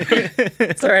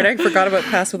 It's all right. I forgot about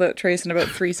Pass Without Trace in about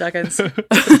 3 seconds.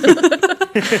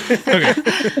 Okay.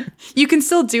 You can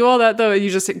still do all that though. You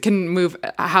just can move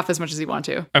half as much as you want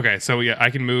to. Okay, so yeah, I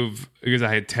can move because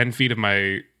I had 10 feet of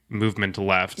my movement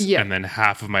left, and then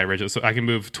half of my original. So I can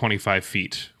move 25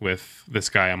 feet with this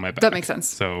guy on my back. That makes sense.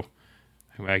 So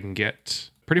I can get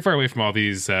pretty far away from all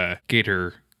these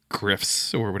gator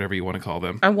griffs or whatever you want to call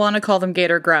them. I want to call them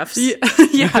gator gruffs.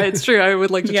 Yeah, it's true. I would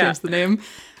like to change the name.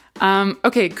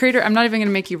 Okay, Crater, I'm not even going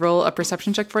to make you roll a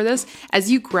perception check for this.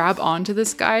 As you grab onto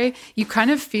this guy, you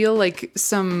kind of feel like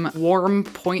some warm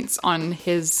points on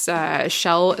his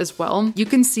shell as well. You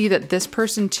can see that this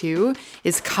person too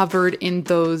is covered in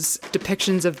those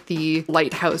depictions of the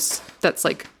lighthouse that's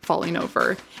like falling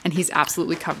over, and he's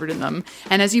absolutely covered in them.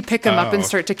 And as you pick him up and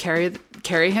start to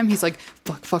carry him, he's like,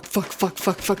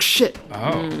 fuck, shit.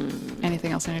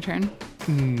 Anything else on your turn?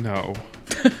 No.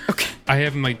 Okay. I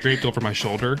have him like draped over my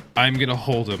shoulder. I'm going to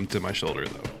hold him to my shoulder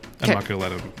though. I'm not going to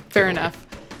let him. Fair enough.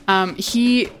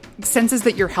 He senses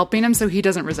that you're helping him, so he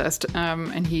doesn't resist.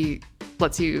 And he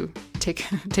lets you take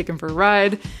him for a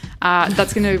ride.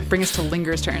 That's going to bring us to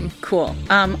Linger's turn. Cool.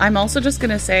 I'm also just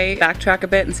going to backtrack a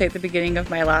bit and say at the beginning of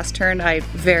my last turn, I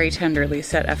very tenderly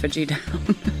set Effigy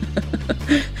down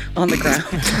on the ground.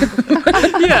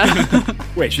 Yeah.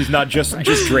 Wait, she's not just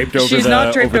draped over she's the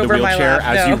not draped over the over my wheelchair lap,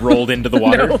 as no. you rolled into the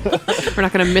water? No. We're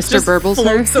not going to Mr. Just Burbles her.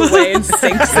 floats away and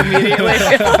sinks immediately.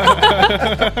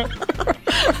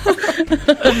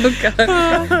 Oh,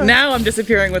 God. Now I'm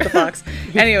disappearing with the box.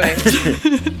 Anyway,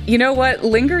 you know what?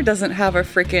 Linger doesn't have a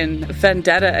freaking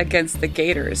vendetta against the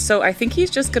gators, so I think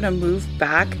he's just going to move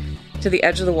back to the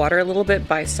edge of the water a little bit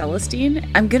by Celestine.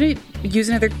 I'm going to use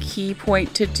another key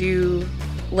point to do,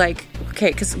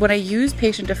 because when I use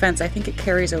patient defense, I think it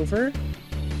carries over.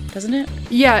 Doesn't it?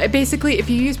 Yeah, basically, if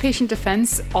you use patient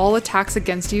defense, all attacks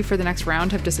against you for the next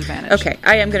round have disadvantage. Okay,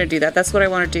 I am going to do that. That's what I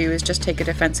want to do, is just take a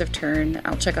defensive turn.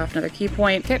 I'll check off another key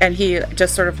point. Okay. And he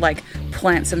just sort of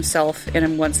plants himself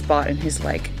in one spot, and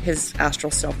his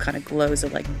astral self kind of glows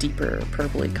a deeper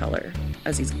purpley color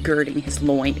as he's girding his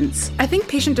loins. I think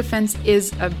patient defense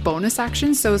is a bonus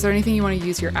action, so is there anything you want to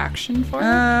use your action for?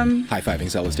 High-fiving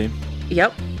Celestine.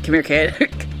 Yep. Come here,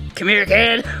 kid. Come here,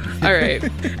 kid. All right.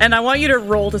 And I want you to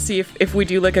roll to see if we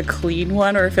do a clean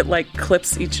one, or if it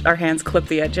clips our hands clip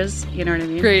the edges. You know what I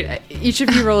mean? Great. Each of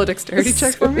you roll a dexterity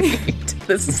check for me.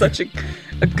 This is such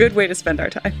a good way to spend our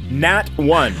time. Nat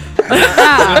 1.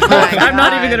 I'm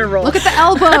not even going to roll. Look at the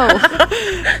elbow.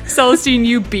 Celestine,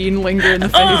 you bean Linger in the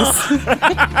face.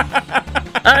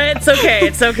 It's okay.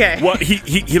 It's okay. Well,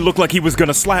 he looked like he was going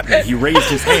to slap me. He raised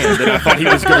his hand, and I thought he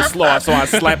was going to slaw, so I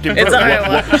slapped him. It's all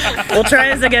right. We'll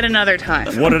try this again another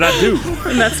time. What did I do?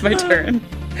 And that's my turn.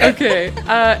 Okay.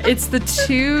 It's the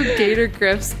two gator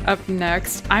griffs up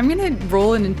next. I'm going to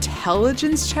roll an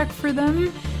intelligence check for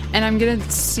them, and I'm going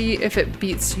to see if it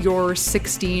beats your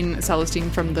 16,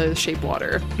 Celestine, from the shape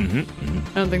water. I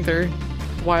don't think they're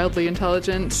wildly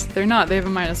intelligent. They're not. They have a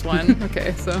 -1.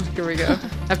 Okay, so here we go.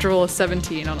 I have to roll a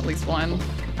 17 on at least one.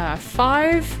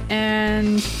 5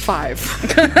 and 5.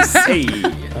 Hey.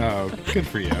 Oh, good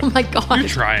for you. Oh my God. You're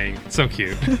trying. So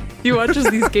cute. You watch as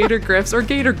these gator griffs, or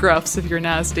gator gruffs if you're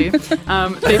nasty,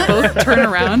 they both turn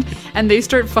around and they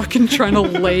start fucking trying to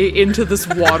lay into this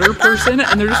water person,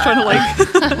 and they're just trying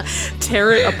to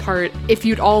tear it apart. If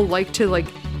you'd all like to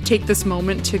take this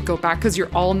moment to go back, because you're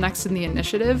all next in the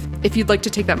initiative, if you'd like to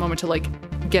take that moment to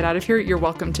get out of here, you're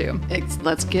welcome to.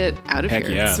 Let's get out of Heck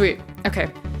here. yeah. Sweet. Okay.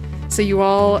 So you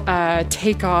all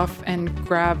take off and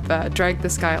drag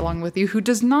this guy along with you, who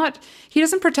doesn't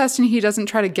protest, and he doesn't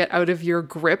try to get out of your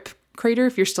grip, Crater,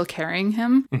 if you're still carrying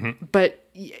him. Mm-hmm. But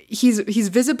he's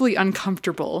visibly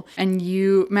uncomfortable, and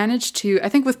you manage to, I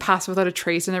think, with Pass Without a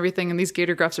Trace and everything, and these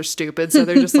gator gruffs are stupid, so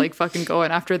they're just fucking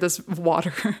going after this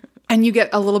water. And you get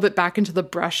a little bit back into the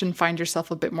brush and find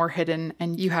yourself a bit more hidden,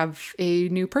 and you have a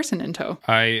new person in tow.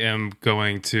 I am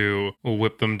going to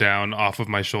whip them down off of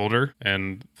my shoulder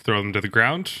and throw them to the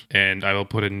ground, and I will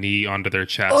put a knee onto their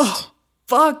chest. Oh,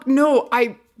 fuck, no,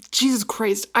 Jesus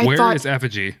Christ, Where is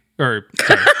Effigy? Or,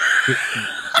 sorry.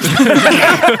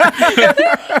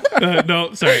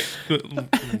 No, sorry.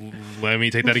 Let me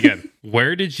take that again.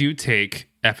 Where did you take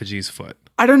Effigy's foot?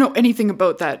 I don't know anything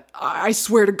about that. I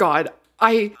swear to God.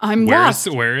 I'm lost.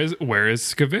 Where is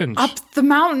Scavenge? Up the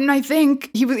mountain, I think.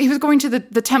 He was going to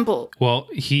the temple. Well,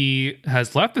 he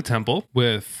has left the temple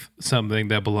with something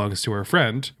that belongs to our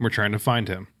friend. We're trying to find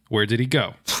him. Where did he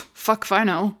go? Fuck if I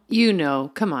know. You know,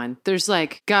 come on. There's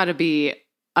gotta be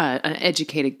an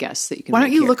educated guess that you can. Why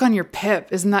don't you here. look on your pip?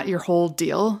 Isn't that your whole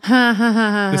deal?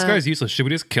 This guy's useless. Should we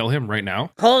just kill him right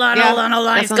now? Hold on.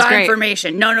 He's got great.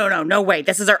 information. No way.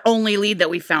 This is our only lead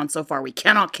that we found so far. We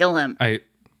cannot kill him.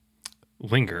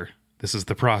 Linger. This is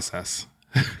the process.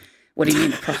 What do you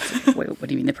mean the process? Wait, what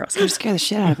do you mean the process? You're scare the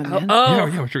shit out of him, man. Yeah,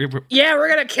 we're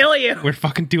gonna kill you. We're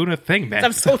fucking doing a thing, man.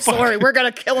 I'm so sorry. We're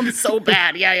gonna kill him so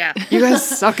bad. Yeah. You guys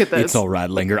suck at this. It's all right,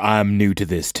 Linger. I'm new to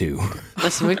this too.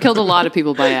 Listen, we've killed a lot of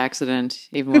people by accident,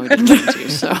 even when we didn't mean to,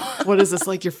 so. What is this,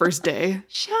 like your first day?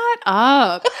 Shut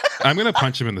up. I'm going to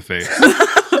punch him in the face.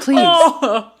 Please.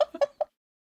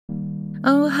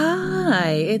 Oh,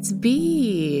 hi, it's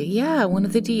B. Yeah, one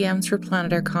of the DMs for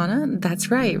Planet Arcana.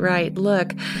 That's right.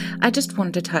 Look, I just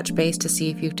wanted to touch base to see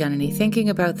if you've done any thinking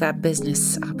about that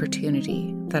business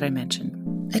opportunity that I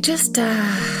mentioned. I just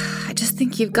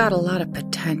think you've got a lot of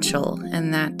potential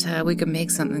and that we could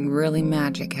make something really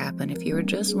magic happen if you were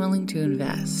just willing to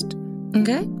invest.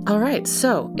 Okay, all right,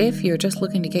 so if you're just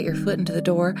looking to get your foot into the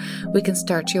door, we can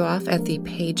start you off at the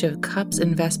Page of Cups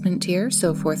investment tier.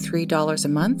 So for $3 a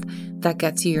month, that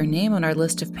gets you your name on our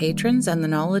list of patrons and the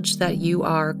knowledge that you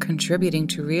are contributing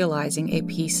to realizing a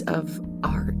piece of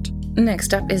art.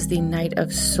 Next up is the Knight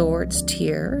of Swords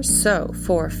tier. So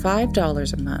for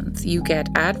 $5 a month, you get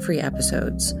ad-free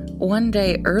episodes, 1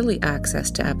 day early access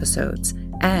to episodes,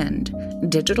 and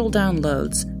digital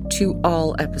downloads to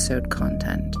all episode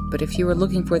content. But if you are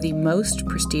looking for the most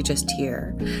prestigious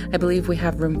tier, I believe we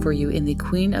have room for you in the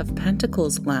Queen of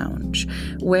Pentacles Lounge,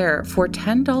 where for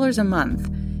 $10 a month,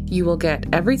 you will get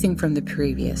everything from the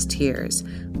previous tiers,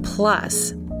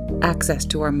 plus access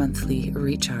to our monthly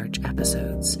recharge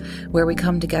episodes, where we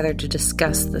come together to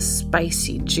discuss the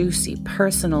spicy, juicy,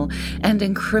 personal, and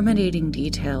incriminating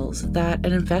details that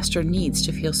an investor needs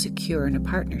to feel secure in a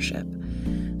partnership.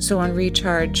 So on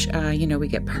Recharge, we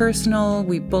get personal,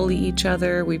 we bully each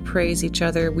other, we praise each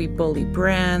other, we bully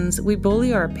brands, we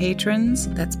bully our patrons.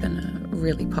 That's been a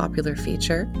really popular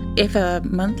feature. If a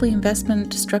monthly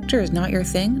investment structure is not your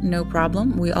thing, no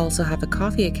problem. We also have a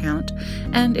coffee account.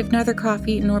 And if neither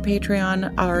coffee nor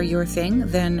Patreon are your thing,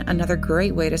 then another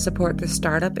great way to support the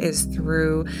startup is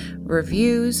through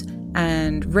reviews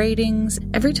and ratings.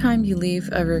 Every time you leave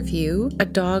a review, a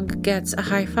dog gets a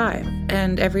high five.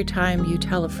 And every time you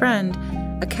tell a friend,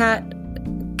 a cat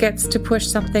gets to push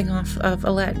something off of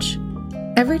a ledge.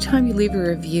 Every time you leave a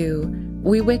review,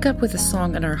 we wake up with a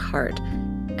song in our heart.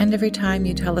 And every time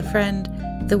you tell a friend,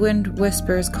 the wind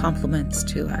whispers compliments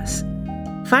to us.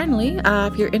 Finally,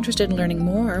 if you're interested in learning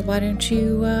more, why don't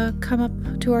you come up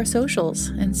to our socials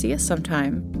and see us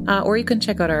sometime? Or you can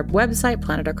check out our website,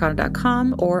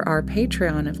 planetarcana.com, or our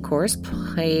Patreon, of course,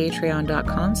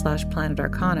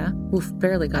 patreon.com/planetarcana. We've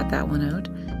barely got that one out.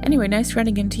 Anyway, nice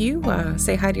running into you.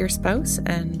 Say hi to your spouse,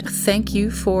 and thank you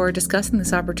for discussing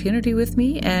this opportunity with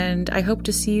me, and I hope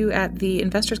to see you at the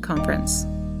Investors Conference.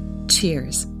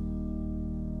 Cheers.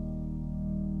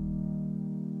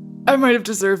 I might have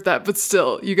deserved that, but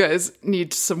still, you guys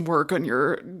need some work on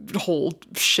your whole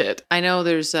shit. I know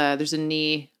there's a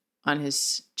knee on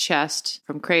his chest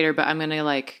from Crater, but I'm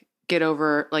gonna get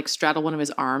over, straddle one of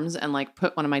his arms and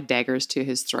put one of my daggers to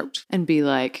his throat and be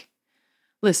like,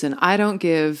 listen, I don't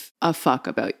give a fuck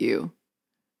about you.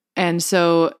 And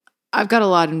so I've got a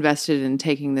lot invested in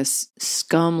taking this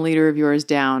scum leader of yours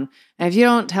down. And if you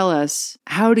don't tell us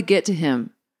how to get to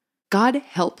him, God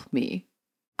help me,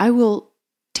 I will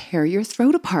tear your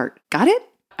throat apart. Got it?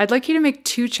 I'd like you to make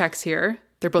 2 checks here.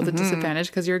 They're both at disadvantage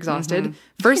because you're exhausted.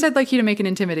 First, I'd like you to make an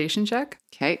intimidation check.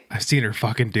 Okay. I've seen her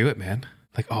fucking do it, man.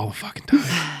 All the fucking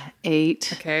time.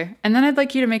 8. Okay. And then I'd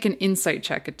like you to make an insight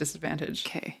check at disadvantage.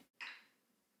 Okay.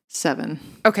 7.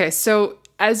 Okay, so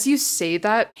as you say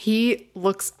that, he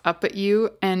looks up at you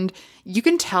and you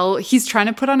can tell he's trying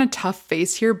to put on a tough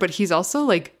face here, but he's also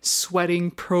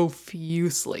sweating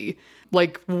profusely.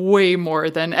 Way more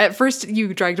than at first.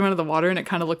 You dragged him out of the water and it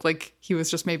kind of looked like he was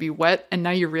just maybe wet, and now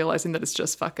you're realizing that it's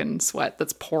just fucking sweat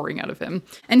that's pouring out of him.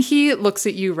 And he looks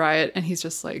at you, Riot, and he's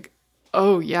just like,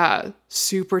 oh yeah,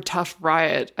 super tough,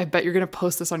 Riot. I bet you're gonna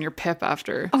post this on your pip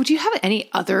after. Oh, do you have any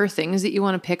other things that you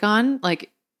want to pick on?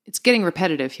 It's getting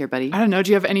repetitive here, buddy. I don't know. Do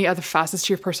you have any other facets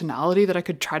to your personality that I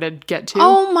could try to get to?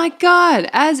 Oh my God,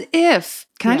 as if.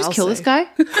 Can I just kill this guy?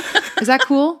 Is that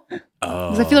cool?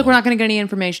 Because I feel like we're not going to get any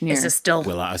information here. Is this still?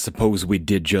 Well, I suppose we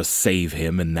did just save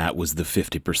him, and that was the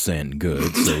 50%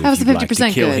 good. So that was if the you'd 50%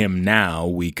 like to kill good. him now,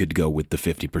 we could go with the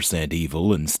 50%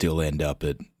 evil and still end up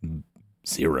at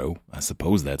 0. I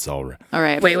suppose that's all right. All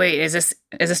right. Wait. Is this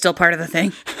still part of the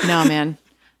thing? No, man.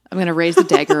 I'm going to raise the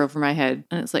dagger over my head,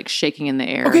 and it's shaking in the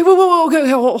air. Okay, whoa. Okay,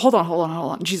 hold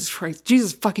on. Jesus Christ.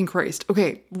 Jesus fucking Christ.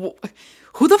 Okay,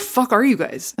 who the fuck are you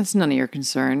guys? That's none of your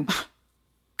concern.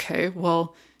 Okay,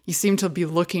 well, you seem to be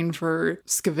looking for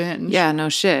Scavenge. Yeah, no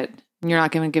shit. You're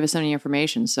not going to give us any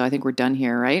information, so I think we're done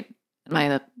here, right?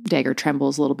 My dagger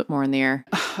trembles a little bit more in the air.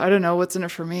 I don't know. What's in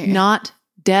it for me? Not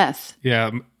death.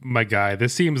 Yeah, my guy,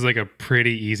 this seems like a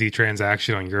pretty easy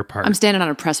transaction on your part. I'm standing on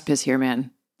a precipice here,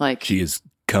 man. Like, she is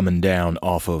coming down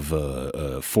off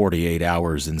of 48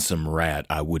 hours in some rat.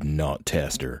 I would not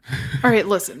test her. All right,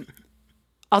 listen.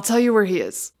 I'll tell you where he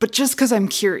is. But just because I'm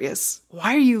curious,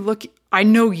 why are you looking? I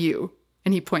know you.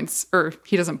 And he points, or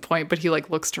he doesn't point, but he like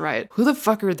looks to Riot. Who the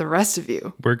fuck are the rest of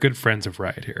you? We're good friends of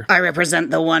Riot here. I represent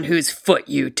the one whose foot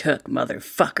you took,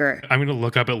 motherfucker. I'm going to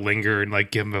look up at Linger and like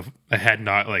give him a head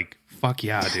nod like, fuck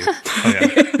yeah, dude.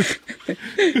 Oh,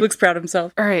 yeah. Looks proud of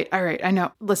himself. All right. I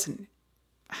know. Listen,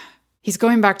 he's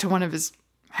going back to one of his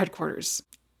headquarters.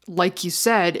 Like you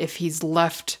said, if he's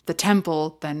left the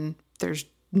temple, then there's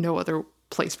no other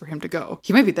place for him to go.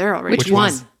 He might be there already. Which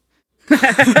one?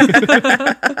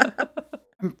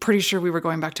 I'm pretty sure we were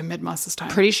going back to Midmoss this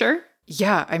time. Pretty sure?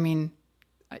 Yeah, I mean,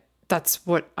 that's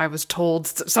what I was told.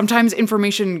 Sometimes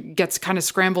information gets kind of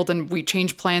scrambled and we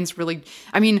change plans really.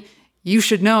 I mean, you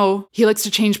should know he likes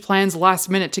to change plans last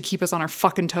minute to keep us on our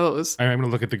fucking toes. I'm going to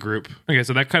look at the group. Okay,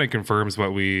 so that kind of confirms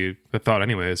what we thought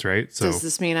anyways, right? So does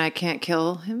this mean I can't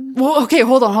kill him? Well, okay,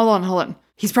 hold on.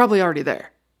 He's probably already there.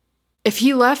 If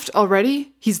he left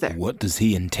already, he's there. What does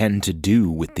he intend to do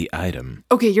with the item?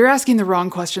 Okay, you're asking the wrong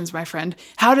questions, my friend.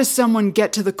 How does someone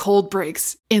get to the cold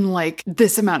breaks in like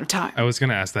this amount of time? I was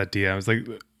going to ask that, Dia. I was like,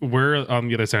 we're on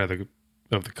the other side of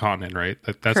the continent, right?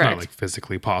 That's Correct. Not like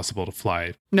physically possible to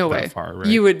fly no that way. far, right?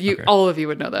 Okay. All of you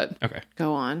would know that. Okay.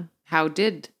 Go on. How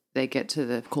did they get to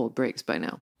the cold breaks by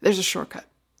now? There's a shortcut.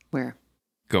 Where?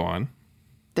 Go on.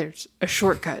 There's a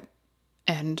shortcut,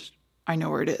 and I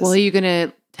know where it is. Well, are you going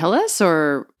to tell us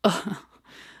or?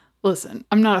 Listen,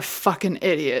 I'm not a fucking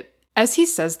idiot. As he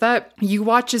says that, you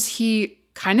watch as he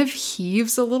kind of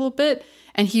heaves a little bit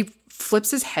and he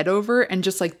flips his head over and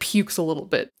just like pukes a little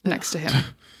bit next to him.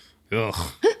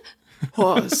 Ugh.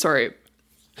 Oh, sorry.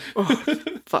 Oh,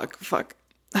 fuck.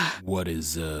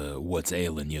 What's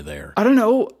ailing you there? I don't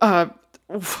know.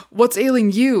 What's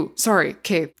ailing you? Sorry.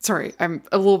 Okay. Sorry. I'm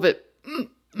a little bit.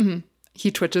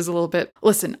 He twitches a little bit.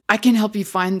 Listen, I can help you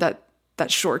find that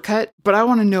shortcut, but I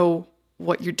want to know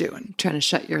what you're doing. Trying to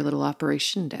shut your little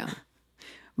operation down.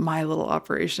 My little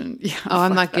operation. Yeah.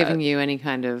 I'm not giving you any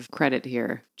kind of credit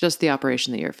here. Just the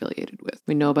operation that you're affiliated with.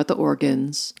 We know about the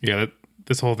organs. Yeah,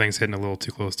 this whole thing's hitting a little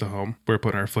too close to home. We're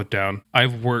putting our foot down.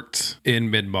 I've worked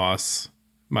in Midmoss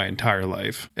my entire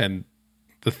life, and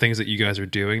the things that you guys are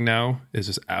doing now is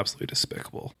just absolutely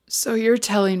despicable. So you're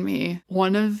telling me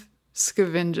one of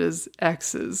Scavenge's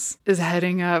exes is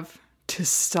heading up to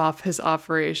stop his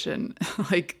operation?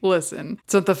 Like, listen,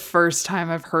 it's not the first time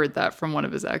I've heard that from one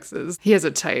of his exes. He has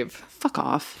a type. Fuck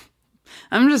off.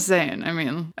 I'm just saying, I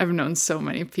mean, I've known so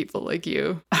many people like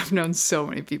you. I've known so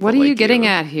many people like you. What are you getting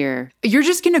at here? You're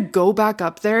just going to go back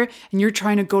up there and you're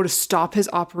trying to go to stop his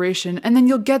operation. And then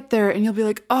you'll get there and you'll be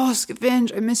like, oh,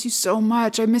 Scavenge, I miss you so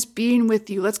much. I miss being with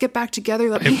you. Let's get back together.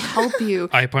 Let me help you.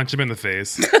 I punch him in the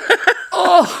face.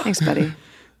 Oh, thanks, buddy.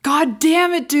 God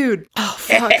damn it, dude. Oh,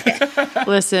 fuck.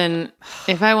 Listen,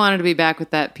 if I wanted to be back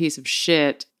with that piece of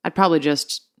shit, I'd probably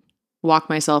just walk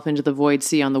myself into the void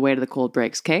sea on the way to the cold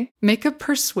breaks, okay? Make a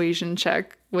persuasion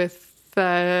check with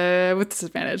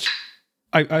disadvantage.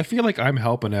 I feel like I'm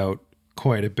helping out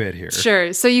quite a bit here.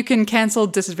 Sure. So you can cancel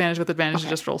disadvantage with advantage and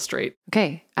just roll straight.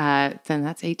 Okay. Then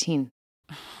that's 18.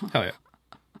 Hell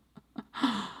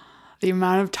yeah. The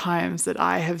amount of times that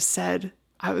I have said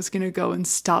I was going to go and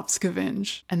stop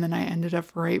Scavenge, and then I ended up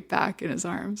right back in his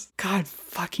arms. God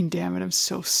fucking damn it, I'm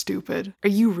so stupid. Are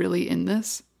you really in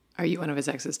this? Are you one of his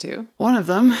exes too? One of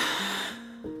them.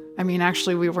 I mean,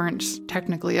 actually, we weren't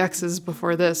technically exes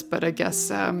before this, but I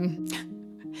guess,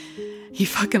 he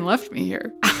fucking left me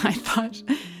here. I thought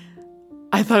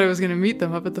I was going to meet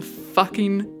them up at the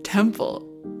fucking temple.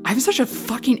 I'm such a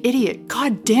fucking idiot.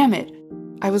 God damn it.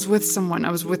 I was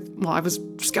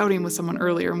scouting with someone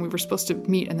earlier and we were supposed to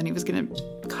meet and then he was going to,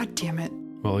 God damn it.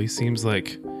 Well, he seems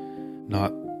like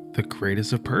not the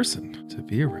greatest of person to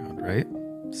be around, right?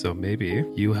 So maybe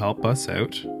you help us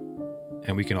out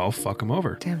and we can all fuck him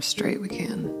over. Damn straight we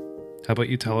can. How about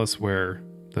you tell us where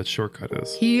that shortcut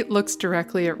is? He looks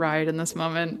directly at Riot in this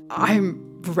moment.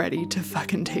 I'm ready to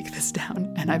fucking take this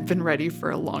down and I've been ready for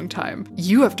a long time.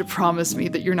 You have to promise me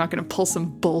that you're not going to pull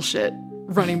some bullshit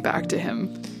running back to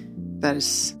him. That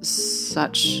is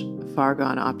such a far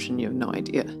gone option. You have no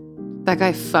idea. That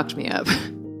guy fucked me up.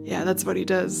 Yeah, that's what he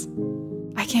does.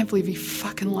 I can't believe he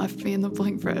fucking left me in the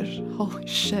Blinkfish. Holy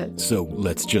shit. So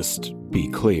let's just be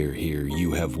clear here.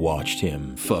 You have watched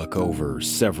him fuck over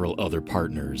several other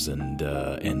partners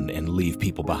and leave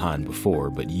people behind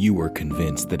before, but you were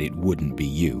convinced that it wouldn't be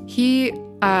you. He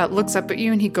looks up at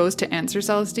you and he goes to answer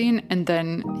Celestine, and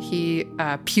then he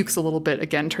pukes a little bit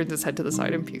again, turns his head to the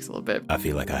side and pukes a little bit. I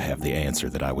feel like I have the answer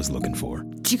that I was looking for.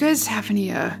 Do you guys have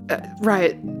any,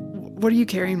 Riot, what are you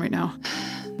carrying right now?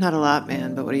 Not a lot,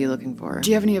 man, but what are you looking for? Do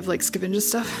you have any of, like, Scavenge's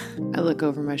stuff? I look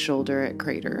over my shoulder at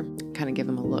Crater, kind of give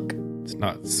him a look. It's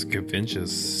not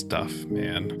Scavenge's stuff,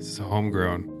 man. It's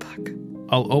homegrown. Fuck.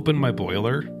 I'll open my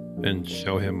boiler and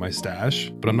show him my stash,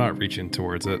 but I'm not reaching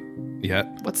towards it yet.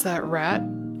 What's that, rat?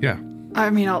 Yeah. I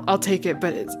mean, I'll take it,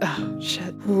 but it's... Oh,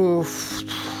 shit. Oof.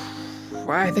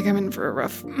 I think I'm in for a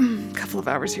rough couple of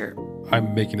hours here.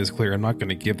 I'm making this clear. I'm not going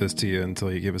to give this to you until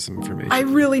you give us some information. I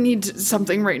really need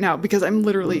something right now because I'm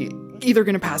literally either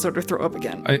going to pass out or throw up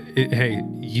again. Hey,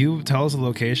 you tell us the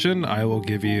location. I will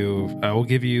give you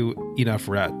enough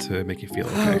rat to make you feel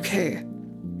okay. Okay.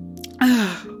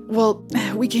 Well,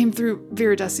 we came through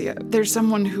Viridesia. There's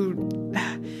someone who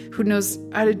knows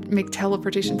how to make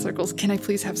teleportation circles. Can I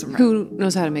please have some rat? Who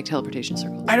knows how to make teleportation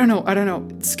circles? I don't know.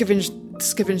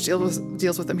 Scavenge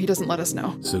deals with them. He doesn't let us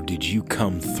know. So did you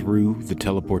come through the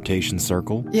teleportation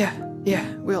circle? Yeah,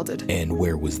 we all did. And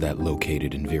where was that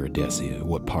located in Viridesia?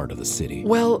 What part of the city?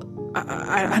 Well,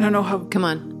 I don't know how... Come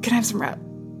on. Can I have some rat?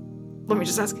 Let me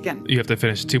just ask again. You have to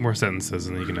finish 2 more sentences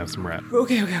and then you can have some rat.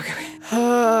 Okay.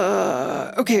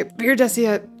 Okay,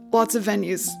 Viridesia, lots of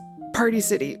venues. Party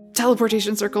city.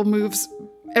 Teleportation circle moves.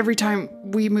 Every time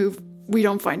we move, we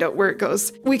don't find out where it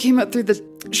goes. We came up through the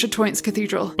Chatoyance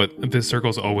Cathedral. But this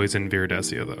circle's always in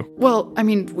Viridesia, though. Well, I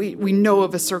mean, we know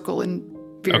of a circle in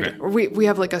Viridesia. Okay. Or we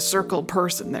have like a circle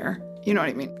person there. You know what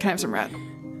I mean? Can I have some rat?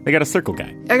 I got a circle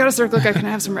guy. I got a circle guy. Can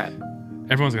I have some rat?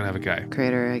 Everyone's going to have a guy.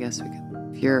 Crater, I guess we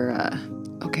can. If you're,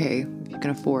 okay, if you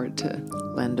can afford to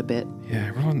lend a bit.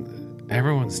 Yeah,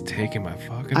 everyone's taking my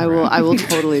fucking I will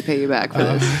totally pay you back for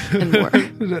this and more.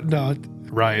 No,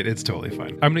 right, it's totally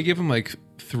fine. I'm going to give him like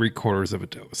 3/4 of a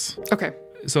dose. Okay.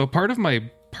 So part of my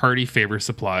party favor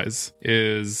supplies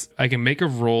is I can make a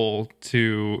roll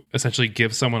to essentially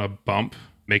give someone a bump,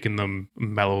 making them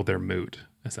mellow their mood,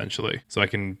 essentially. So I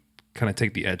can kind of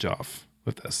take the edge off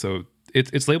with this. So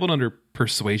it's labeled under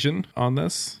persuasion on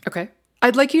this. Okay.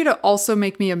 I'd like you to also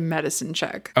make me a medicine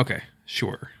check. Okay,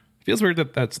 sure. Feels weird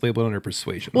that that's labeled under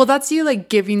persuasion. Well, that's you like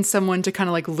giving someone to kind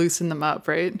of like loosen them up,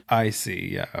 right? I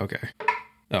see. Yeah. Okay.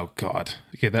 Oh God.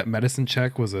 Okay. That medicine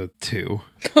check was a 2.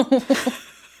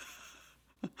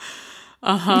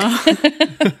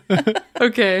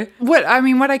 Okay. What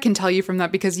I can tell you from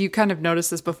that, because you kind of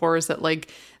noticed this before, is that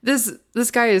like this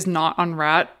guy is not on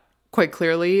rat quite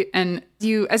clearly. And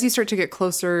as you start to get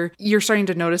closer, you're starting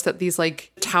to notice that these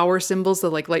like tower symbols, the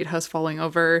like lighthouse falling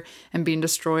over and being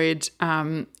destroyed,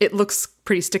 it looks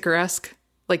pretty sticker-esque,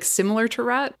 like similar to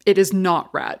rat. It is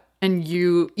not rat. And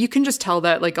you can just tell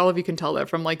that, like all of you can tell that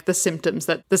from like the symptoms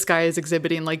that this guy is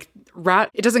exhibiting. Like rat,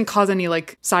 it doesn't cause any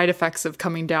like side effects of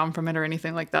coming down from it or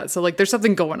anything like that. So like there's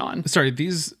something going on. Sorry,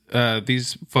 these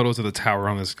photos of the tower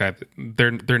on this guy,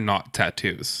 they're not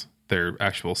tattoos. They're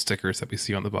actual stickers that we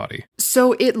see on the body.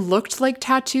 So it looked like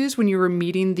tattoos when you were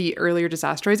meeting the earlier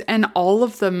Disastroids, and all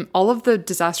of the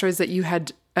Disastroids that you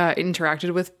had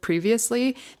interacted with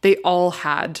previously, they all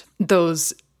had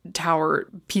those tower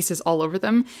pieces all over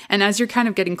them. And as you're kind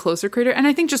of getting closer, Crater, and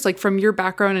I think just like from your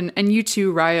background and you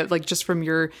too, Riot, like just from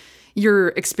your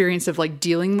experience of like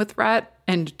dealing with rat,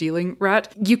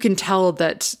 you can tell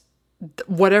that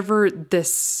whatever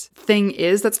this thing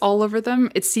is that's all over them,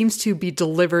 it seems to be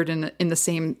delivered in the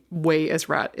same way as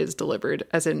rat is delivered,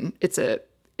 as in it's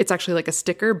actually like a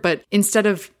sticker, but instead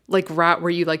of like rat where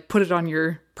you like put it on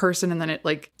your person and then it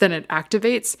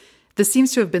activates, this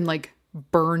seems to have been like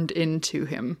burned into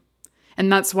him.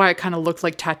 And that's why it kind of looked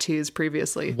like tattoos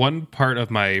previously. One part of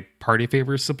my party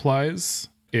favor supplies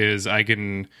is I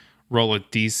can roll a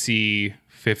DC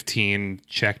 15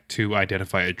 check to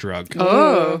identify a drug.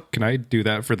 Oh. Can I do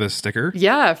that for this sticker?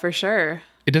 Yeah, for sure.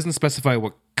 It doesn't specify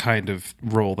what kind of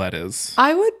roll that is.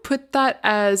 I would put that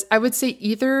as, I would say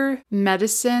either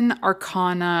medicine,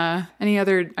 arcana. Any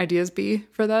other ideas, B,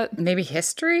 for that? Maybe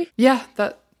history? Yeah,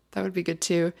 that would be good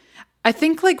too. I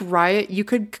think like Riot, you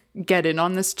could get in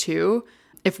on this too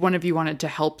if one of you wanted to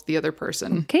help the other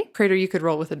person. Okay. Crater, you could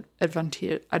roll with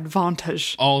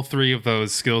advantage. All 3 of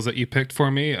those skills that you picked for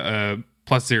me,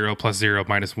 +0, +0,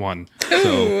 -1.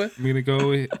 So I'm going to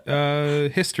go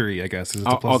history, I guess. Is the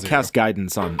I'll +0. cast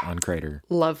guidance on Crater.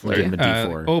 Lovely. Give him a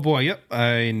D4. Oh boy, yep.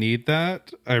 I need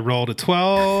that. I rolled a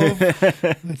 12.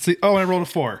 Let's see. Oh, and I rolled a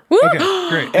 4. Okay,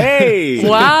 great. Hey!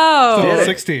 Wow. So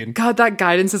 16. God, that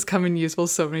guidance has come in useful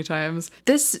so many times.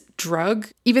 This drug,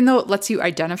 even though it lets you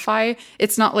identify,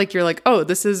 it's not like you're like, oh,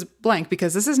 this is blank,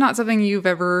 because this is not something you've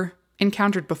ever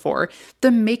encountered before.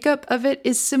 The makeup of it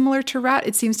is similar to rat.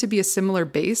 It seems to be a similar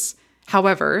base.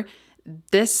 However,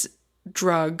 this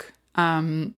drug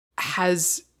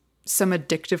has some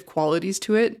addictive qualities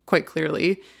to it, quite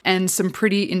clearly, and some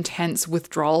pretty intense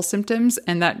withdrawal symptoms.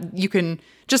 And that you can,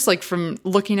 just like from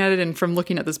looking at it and from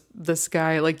looking at this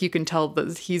guy, like you can tell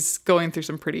that he's going through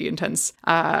some pretty intense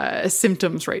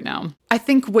symptoms right now. I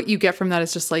think what you get from that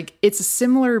is just like, it's a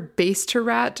similar base to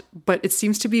rat, but it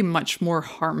seems to be much more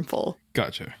harmful.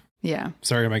 Gotcha. Yeah.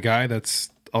 Sorry, my guy. That's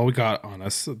all we got on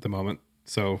us at the moment.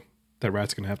 So that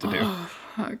rat's going to have to do.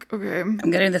 Fuck, okay. I'm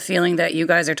getting the feeling that you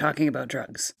guys are talking about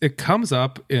drugs. It comes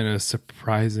up in a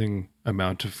surprising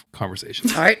amount of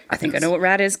conversations. All right, I think I know what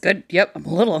rat is. Good. Yep, I'm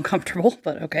a little uncomfortable,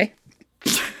 but okay.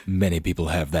 Many people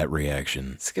have that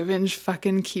reaction. Scavenge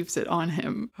fucking keeps it on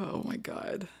him. Oh my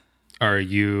god. Are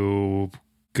you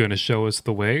going to show us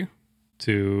the way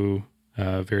to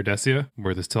Viridesia,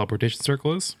 where this teleportation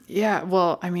circle is? Yeah,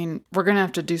 well, I mean, we're going to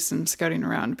have to do some scouting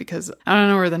around because I don't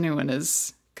know where the new one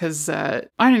is. Because I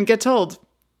didn't get told.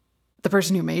 The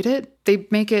person who made it, they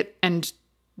make it and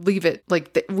leave it.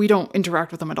 Like, we don't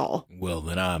interact with them at all. Well,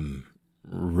 then I'm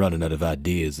running out of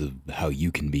ideas of how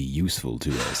you can be useful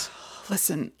to us.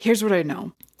 Listen, here's what I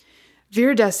know.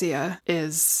 Viridesia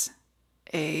is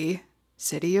a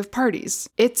city of parties.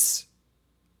 It's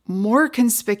more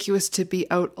conspicuous to be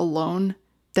out alone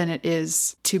than it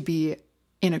is to be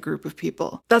in a group of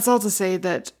people. That's all to say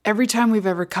that every time we've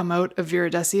ever come out of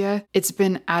Viridesia, it's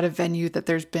been at a venue that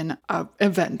there's been an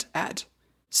event at.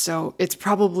 So it's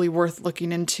probably worth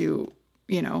looking into,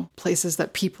 you know, places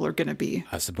that people are going to be.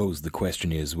 I suppose the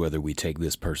question is whether we take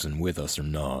this person with us or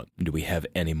not. Do we have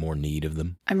any more need of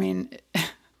them? I mean,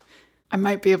 I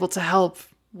might be able to help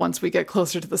once we get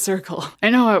closer to the circle. I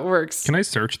know how it works. Can I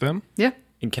search them? Yeah.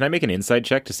 And can I make an insight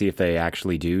check to see if they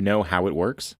actually do know how it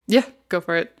works? Yeah, go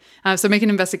for it. So make an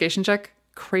investigation check.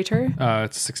 Crater?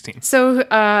 It's 16.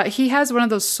 So he has one of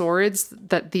those swords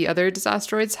that the other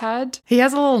Disastroids had. He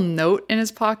has a little note in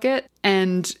his pocket,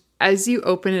 and as you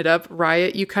open it up,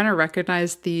 Riot, you kind of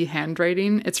recognize the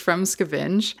handwriting. It's from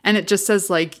Scavenge, and it just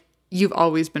says, like, "You've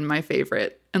always been my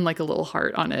favorite," and like a little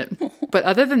heart on it. But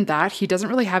other than that, he doesn't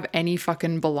really have any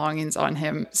fucking belongings on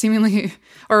him, seemingly,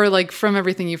 or like from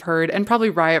everything you've heard, and probably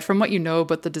Riot, from what you know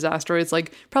about the Disastroids,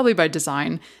 like probably by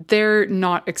design, they're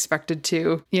not expected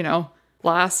to, you know,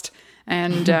 last.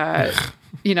 And,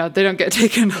 you know, they don't get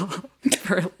taken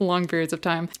for long periods of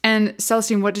time. And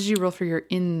Celestine, what did you roll for your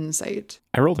insight?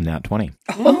 I rolled a nat 20.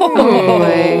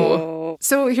 Oh.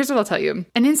 So here's what I'll tell you.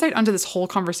 An insight onto this whole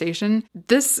conversation.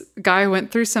 This guy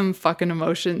went through some fucking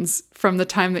emotions from the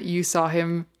time that you saw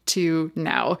him to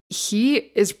now. He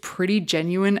is pretty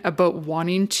genuine about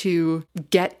wanting to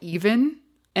get even.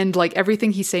 And like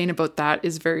everything he's saying about that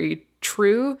is very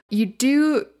true. You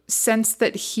do sense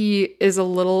that he is a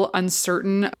little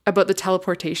uncertain about the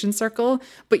teleportation circle,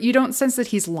 but you don't sense that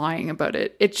he's lying about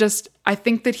it. It just, I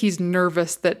think that he's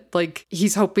nervous that like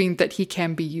he's hoping that he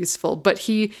can be useful, but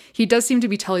he does seem to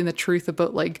be telling the truth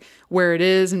about like where it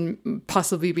is and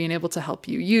possibly being able to help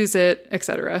you use it,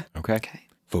 etc. Okay.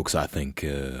 Folks, I think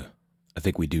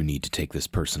we do need to take this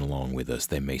person along with us.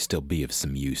 They may still be of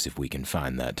some use if we can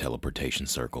find that teleportation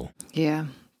circle. Yeah,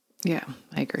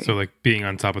 I agree. So, like, being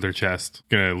on top of their chest,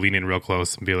 gonna lean in real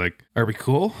close and be like, "Are we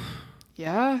cool?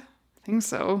 Yeah, I think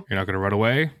so. You're not gonna run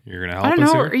away? You're gonna help us? I don't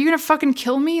know. Here? Are you gonna fucking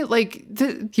kill me?" Like,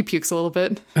 he pukes a little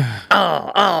bit.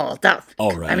 That.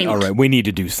 All right. We need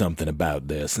to do something about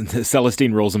this. And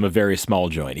Celestine rolls him a very small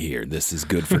joint here. This is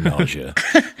good for nausea.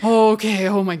 Okay.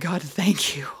 Oh my god.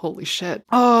 Thank you. Holy shit.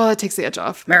 Oh, that takes the edge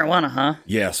off. Marijuana, huh?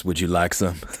 Yes. Would you like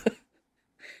some?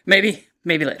 Maybe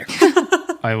later.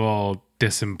 I will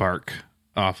disembark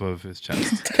off of his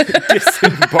chest.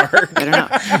 Disembark? I don't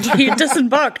know. He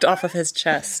disembarked off of his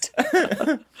chest.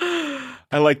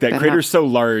 I like that. Crater's so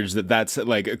large that's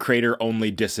like a Crater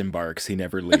only disembarks. He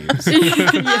never leaves.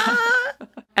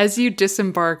 As you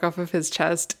disembark off of his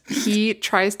chest, he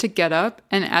tries to get up,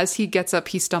 and as he gets up,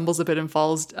 he stumbles a bit and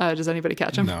falls. Does anybody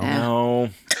catch him? No.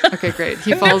 Okay, great.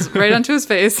 He falls right onto his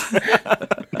face.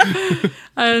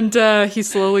 And he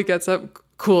slowly gets up.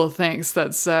 Cool, thanks.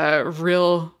 That's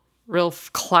real Real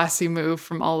classy move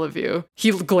from all of you.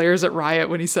 He glares at Riot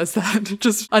when he says that,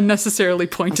 just unnecessarily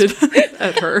pointed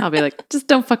at her. I'll be like, just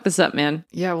don't fuck this up, man.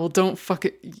 Yeah, well, don't fuck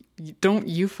it. Don't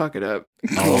you fuck it up.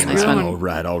 All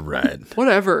right.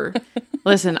 Whatever.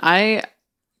 Listen, I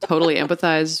totally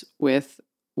empathize with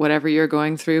whatever you're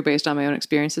going through based on my own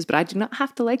experiences, but I do not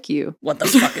have to like you. What the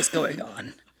fuck is going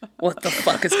on? What the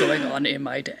fuck is going on in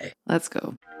my day? Let's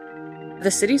go. The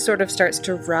city sort of starts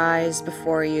to rise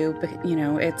before you,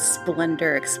 its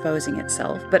splendor exposing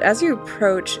itself. But as you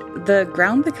approach, the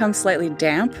ground becomes slightly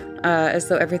damp, as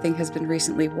though everything has been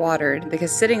recently watered,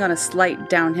 because sitting on a slight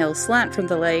downhill slant from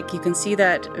the lake, you can see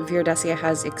that Viridesia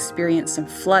has experienced some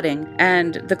flooding,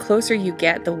 and the closer you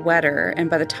get, the wetter, and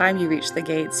by the time you reach the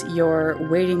gates, you're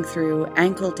wading through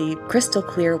ankle-deep,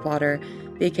 crystal-clear water,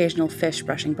 the occasional fish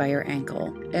brushing by your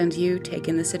ankle, and you take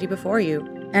in the city before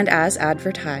you. And as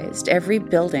advertised, every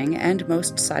building and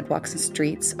most sidewalks and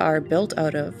streets are built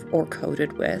out of or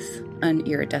coated with an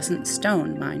iridescent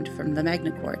stone mined from the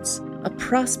magna quartz. A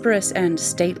prosperous and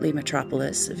stately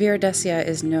metropolis, Viridesia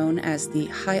is known as the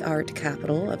high art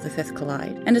capital of the Fifth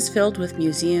Collide and is filled with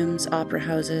museums, opera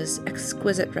houses,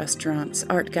 exquisite restaurants,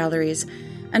 art galleries,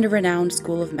 and a renowned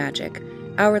school of magic,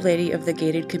 Our Lady of the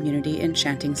Gated Community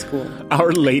Enchanting School.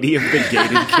 Our Lady of the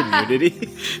Gated Community?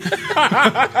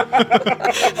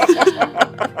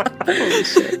 Holy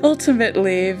shit.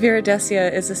 Ultimately,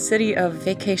 Viridesia is a city of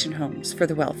vacation homes for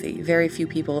the wealthy. Very few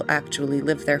people actually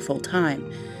live there full time.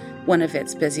 One of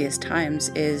its busiest times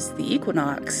is the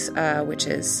equinox, which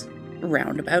is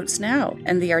roundabouts now,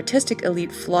 and the artistic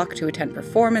elite flock to attend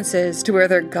performances, to wear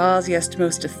their gauziest,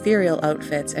 most ethereal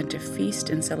outfits, and to feast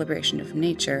in celebration of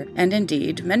nature. And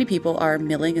indeed, many people are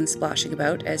milling and splashing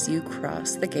about as you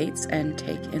cross the gates and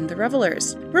take in the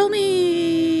revelers. Roll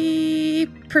me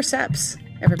percepts,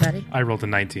 everybody. I rolled a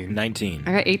 19. 19.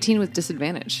 I got 18 with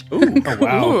disadvantage. Ooh. Oh,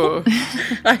 wow. Ooh.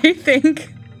 I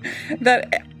think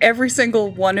that every single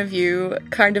one of you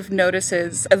kind of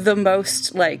notices the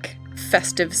most,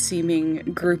 festive seeming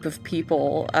group of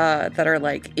people that are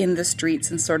in the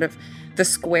streets and sort of the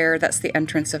square that's the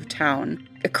entrance of town.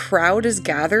 A crowd is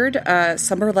gathered.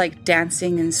 Some are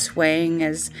dancing and swaying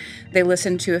as they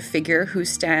listen to a figure who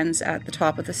stands at the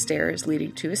top of the stairs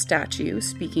leading to a statue,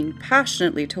 speaking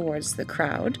passionately towards the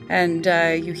crowd. And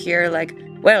you hear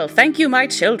well, thank you, my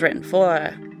children,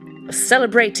 for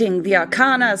celebrating the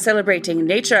arcana, celebrating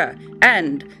nature,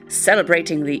 and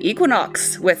celebrating the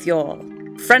equinox with your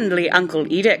friendly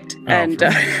Uncle Edict.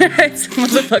 It's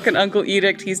motherfucking Uncle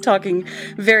Edict. He's talking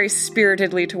very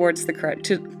spiritedly towards the crowd.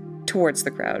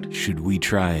 Should we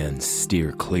try and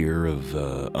steer clear of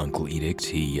Uncle Edict?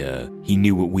 He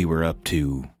knew what we were up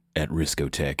to at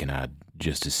Riscotech, and I'd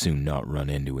just as soon not run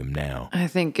into him now. I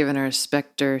think given our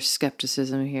Spectre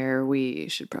skepticism here, we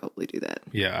should probably do that.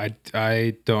 Yeah,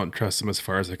 I don't trust him as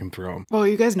far as I can throw him. Well,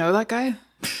 you guys know that guy?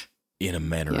 In a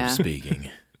manner of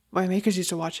speaking. My makers used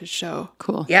to watch his show.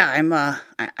 Cool. Yeah,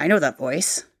 I know that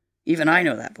voice. Even I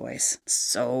know that voice.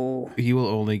 So he will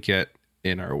only get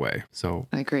in our way. So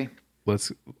I agree.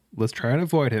 Let's try and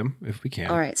avoid him if we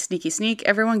can. All right, sneaky sneak.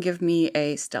 Everyone give me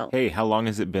a stealth. Hey, how long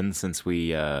has it been since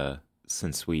we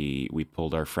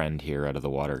pulled our friend here out of the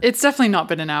water? It's definitely not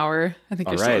been an hour. I think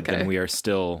all you're right, still okay. Then we are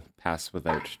still pass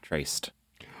without traced.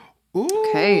 Ooh.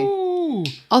 Okay.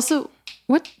 Also,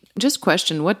 just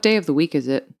question, what day of the week is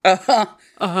it?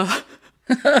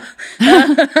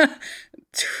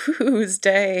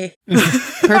 Tuesday.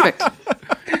 Perfect.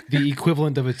 The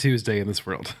equivalent of a Tuesday in this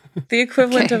world. The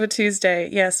equivalent of a Tuesday.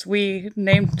 Yes, we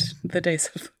named the days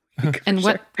of the week. And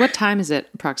what time is it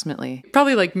approximately?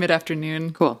 Probably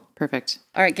mid-afternoon. Cool. Perfect.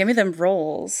 All right, give me them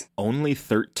rolls. Only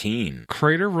 13.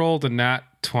 Crater rolled a nat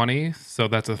 20, so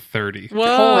that's a 30. Whoa.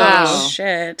 Wow.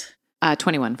 Shit.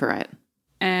 21 for Riot.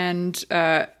 And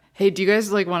hey, do you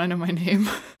guys want to know my name?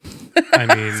 I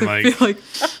mean, I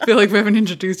feel like we haven't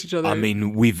introduced each other. I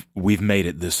mean, we've made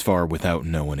it this far without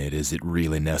knowing it. Is it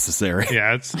really necessary?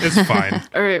 Yeah, it's fine.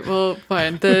 All right, well,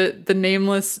 fine. The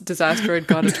nameless Disastroid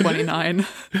got a 29.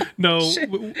 No,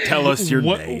 tell us your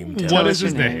name. What is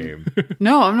his name?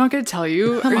 No, I'm not going to tell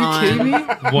you. Are you kidding me?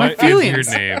 What is your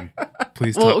name?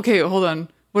 Please. Well, okay, hold on.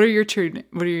 What are your two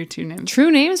names? True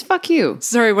names? Fuck you.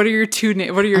 Sorry, what are your two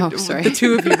names? What are your the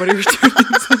two of you? What are your two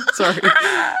names? Sorry.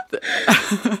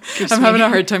 I'm having a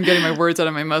hard time getting my words out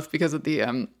of my mouth because of the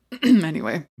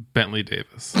anyway. Bentley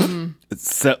Davis.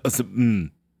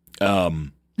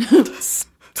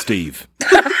 Steve.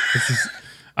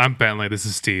 I'm Bentley. This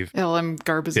is Steve. I'm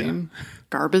Garbazine. Yeah.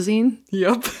 Garbazine?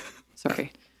 Yep.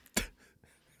 Sorry.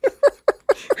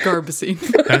 Garbazine.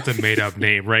 That's a made up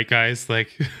name, right, guys?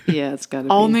 Yeah, it's gotta be.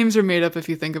 All names are made up if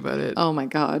you think about it. Oh my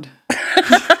god.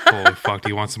 Holy fuck, do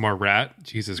you want some more rat?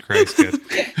 Jesus Christ, kid.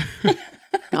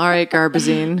 All right,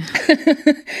 Garbazine.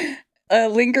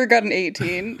 Linger got an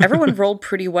 18. Everyone rolled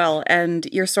pretty well, and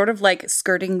you're sort of like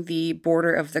skirting the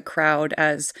border of the crowd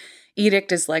as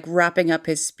Edict is like wrapping up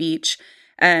his speech.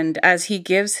 And as he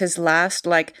gives his last,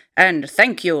 like, and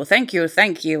thank you,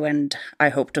 and I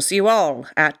hope to see you all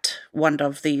at one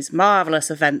of these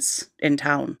marvelous events in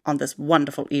town on this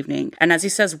wonderful evening. And as he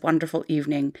says wonderful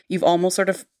evening, you've almost sort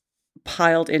of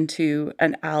piled into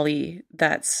an alley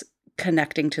that's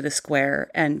connecting to the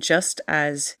square. And just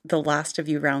as the last of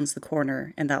you rounds the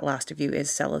corner, and that last of you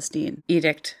is Celestine,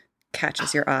 Edict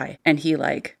catches your eye, and he,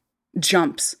 like,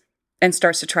 jumps and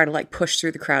starts to try to, like, push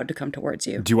through the crowd to come towards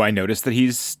you. Do I notice that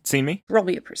he's seen me? Roll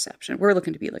me a perception. We're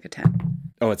looking to be like a 10.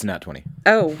 Oh, it's not 20.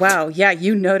 Oh, wow. Yeah,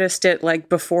 you noticed it, like,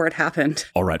 before it happened.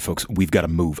 All right, folks, we've got to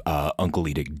move. Uncle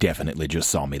Edict definitely just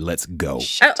saw me. Let's go.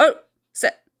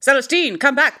 Celestine,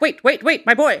 come back. Wait,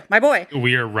 my boy.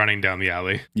 We are running down the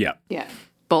alley. Yeah.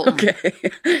 Bolton. Okay.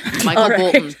 Michael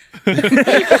Bolton.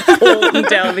 Bolton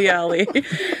down the alley.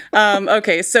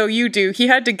 Okay, so you do. He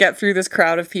had to get through this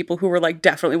crowd of people who were like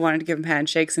definitely wanting to give him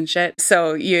handshakes and shit.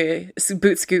 So you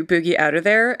boot scoot boogie out of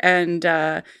there, and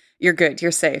you're good.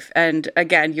 You're safe. And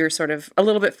again, you're sort of a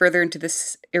little bit further into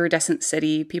this iridescent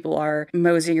city. People are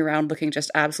moseying around looking just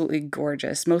absolutely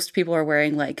gorgeous. Most people are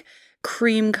wearing like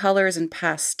cream colors and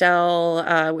pastel,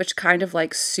 which kind of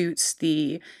like suits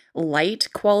the light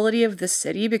quality of the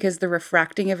city, because the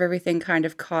refracting of everything kind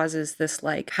of causes this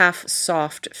like half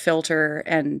soft filter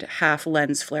and half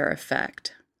lens flare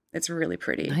effect. It's really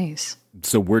pretty. Nice.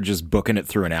 So we're just booking it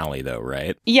through an alley though,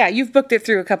 right? Yeah, you've booked it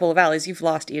through a couple of alleys. You've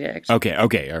lost Edict. Okay,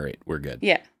 all right, we're good.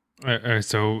 Yeah.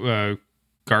 So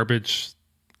garbage.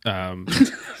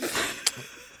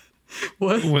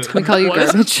 What? We call you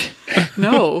Garbage.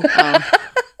 No.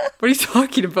 What are you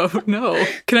talking about? No.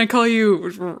 Can I call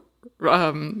you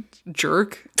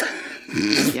jerk?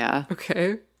 Yeah.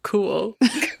 Okay, cool.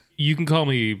 You can call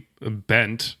me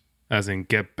bent, as in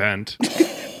get bent.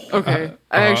 Okay.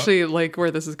 I actually like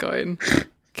where this is going.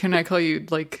 Can I call you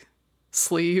like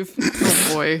sleeve?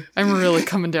 Oh boy. I'm really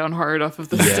coming down hard off of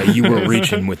this. Yeah, you were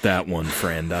reaching with that one,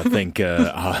 friend. I think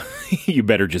you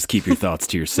better just keep your thoughts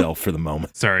to yourself for the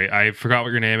moment. Sorry, I forgot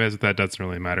what your name is, but that doesn't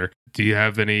really matter. Do you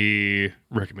have any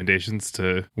recommendations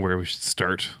to where we should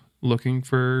start looking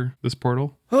for this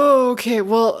portal? Oh, okay.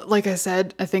 Well, like I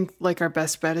said, I think like our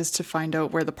best bet is to find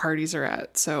out where the parties are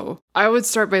at. So I would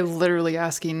start by literally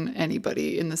asking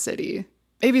anybody in the city.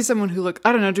 Maybe someone who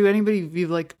I don't know, do any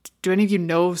of you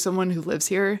know someone who lives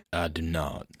here? I do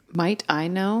not. Might I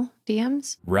know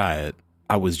DMs? Right.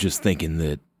 I was just thinking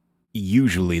that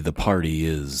usually the party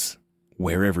is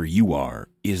wherever you are.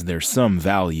 Is there some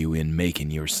value in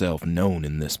making yourself known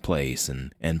in this place,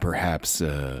 and perhaps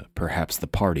the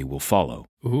party will follow?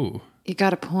 Ooh. You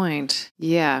got a point.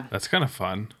 Yeah. That's kind of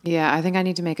fun. Yeah, I think I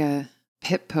need to make a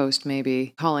pip post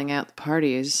maybe, calling out the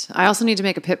parties. I also need to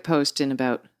make a pip post in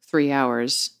about 3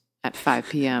 hours at 5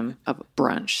 p.m. of a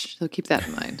brunch. So keep that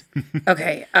in mind.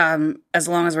 Okay. As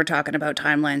long as we're talking about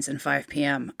timelines and 5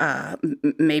 p.m.,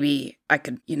 maybe I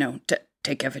could,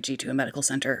 take Effigy to a medical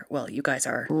center while you guys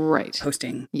are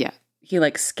posting. Yeah. He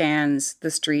like scans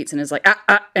the streets and is like,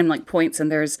 and like points,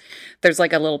 and there's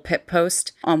like a little pit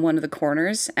post on one of the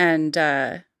corners, and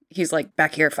he's like,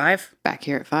 back here at 5? Back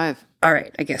here at 5. All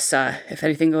right. I guess if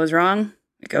anything goes wrong,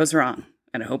 it goes wrong.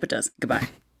 And I hope it does. Goodbye.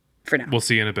 For now. We'll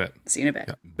see you in a bit. See you in a bit.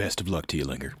 Yeah. Best of luck to you,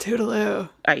 Linger. Toodaloo.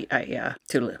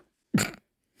 Toodaloo.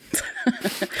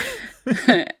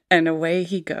 And away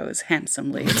he goes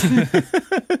handsomely.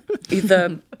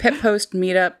 The pit post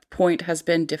meetup point has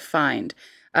been defined.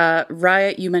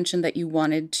 Riot, you mentioned that you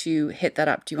wanted to hit that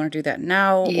up. Do you want to do that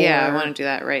now? Yeah, I want to do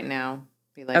that right now.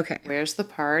 Be like, okay, where's the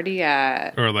party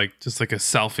at? Or like just like a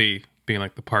selfie being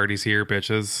like, the party's here,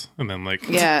 bitches. And then like...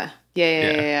 Yeah.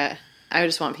 I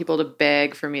just want people to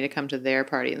beg for me to come to their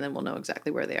party, and then we'll know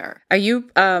exactly where they are. Are you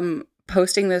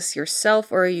posting this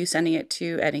yourself, or are you sending it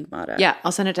to Enigmata? Yeah,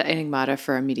 I'll send it to Enigmata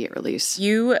for immediate release.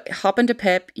 You hop into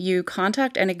Pip, you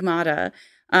contact Enigmata,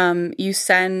 you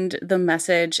send the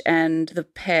message and the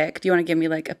pic. Do you want to give me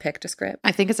like a pic to script?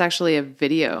 I think it's actually a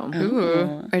video.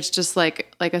 Ooh. It's just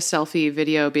like a selfie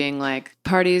video being like,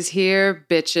 party's here,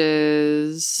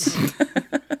 bitches.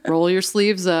 Roll your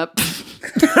sleeves up.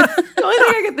 The only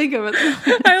thing I can think of it.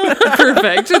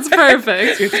 Perfect. It's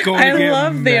perfect. It's going to get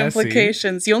love messy. The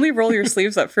implications. You only roll your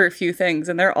sleeves up for a few things,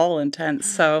 and they're all intense.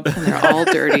 So and they're all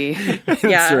dirty. Yeah,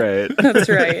 that's right. That's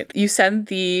right. You send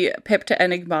the pip to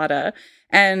Enigmata,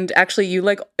 and actually you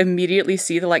like immediately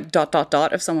see the like ...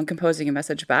 of someone composing a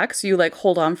message back. So you like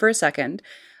hold on for a second.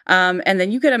 And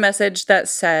then you get a message that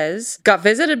says, got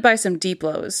visited by some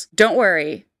Deeplos. Don't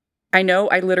worry. I know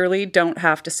I literally don't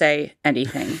have to say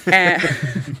anything. And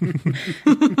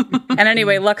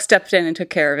anyway, Luck stepped in and took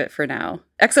care of it for now.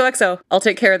 XOXO, I'll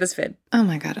take care of this vid. Oh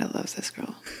my God, I love this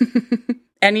girl.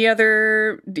 Any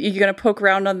other, you going to poke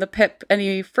around on the Pip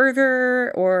any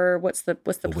further, or what's the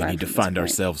plan? We need to find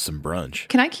ourselves some brunch.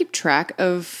 Can I keep track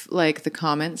of like the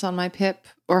comments on my Pip,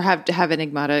 or have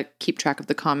Enigmata keep track of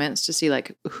the comments to see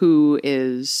like who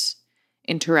is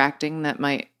interacting that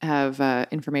might have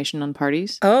information on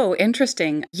parties? Oh,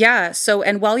 interesting. Yeah. So,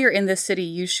 and while you're in this city,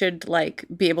 you should like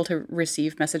be able to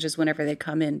receive messages whenever they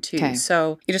come in too. Okay.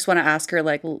 So you just want to ask her,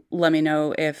 like, let me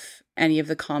know if any of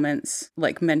the comments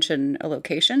like mention a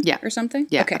location or something.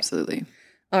 Yeah, okay. Absolutely.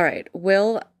 All right.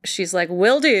 She's like,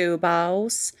 will do,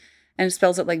 boss. And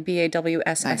spells it like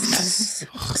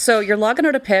BAWSSS. So you're logging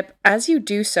out of Pip. As you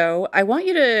do so, I want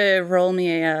you to roll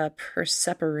me a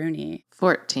Perseperuni.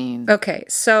 14. Okay,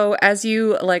 so as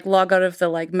you like log out of the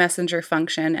like messenger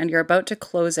function and you're about to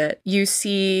close it, you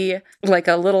see like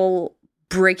a little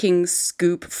breaking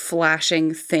scoop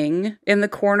flashing thing in the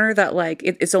corner that like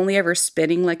it's only ever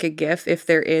spinning like a GIF if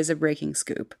there is a breaking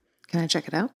scoop. Can I check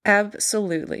it out?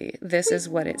 Absolutely. This is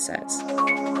what it says.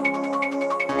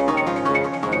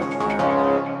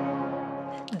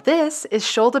 This is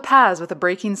Shoal de Paz with a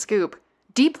breaking scoop.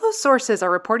 Deeplo sources are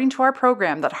reporting to our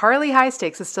program that Harley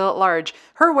Highstakes is still at large,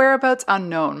 her whereabouts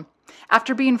unknown.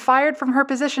 After being fired from her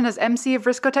position as MC of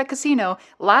Riscotech Casino,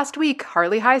 last week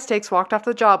Harley Highstakes walked off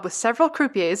the job with several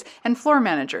croupiers and floor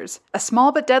managers, a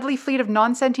small but deadly fleet of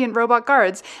non-sentient robot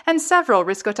guards, and several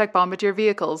Riscotech bombardier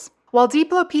vehicles. While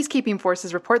Deeplo peacekeeping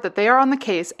forces report that they are on the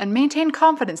case and maintain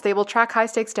confidence they will track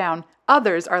Highstakes down,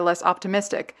 others are less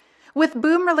optimistic. With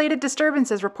boom-related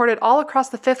disturbances reported all across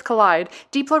the Fifth Collide,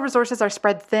 Deeplo resources are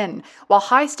spread thin, while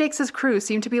High Stakes' crew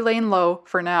seem to be laying low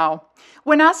for now.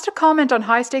 When asked to comment on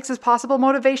High Stakes' possible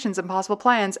motivations and possible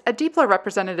plans, a Deeplo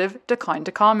representative declined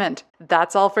to comment.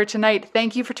 That's all for tonight.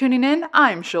 Thank you for tuning in.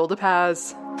 I'm Shoal de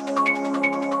Paz.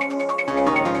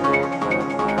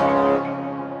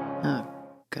 Oh,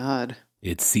 God.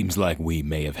 It seems like we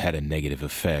may have had a negative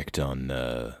effect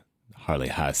on Harley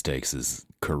Highstakes'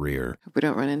 career. Hope we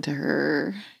don't run into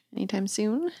her anytime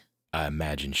soon. I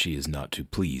imagine she is not too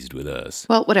pleased with us.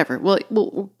 Well, whatever.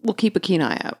 We'll keep a keen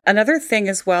eye out. Another thing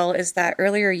as well is that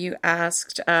earlier you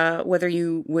asked whether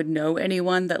you would know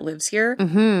anyone that lives here.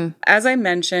 Mm-hmm. As I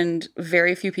mentioned,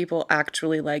 very few people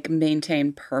actually like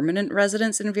maintain permanent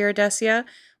residence in Viridesia,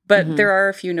 but there are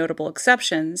a few notable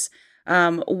exceptions.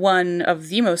 One of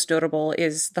the most notable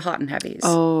is the Hot and Heavies.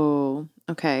 Oh,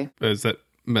 okay. Is that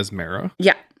Mesmera?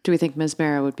 Yeah. Do we think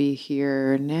Mesmera would be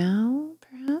here now,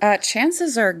 perhaps?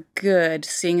 Chances are good,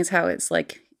 seeing as how it's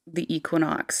like the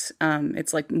equinox.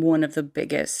 It's like one of the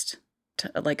biggest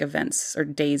like events or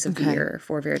days of the year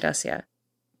for Viridesia.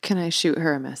 Can I shoot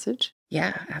her a message?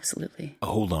 Yeah, absolutely.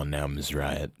 Hold on now, Ms.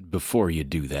 Riot. Before you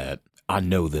do that, I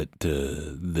know that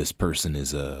this person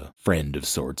is a friend of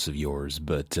sorts of yours,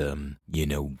 but, you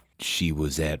know, she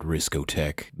was at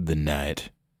Riscotech the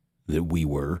night that we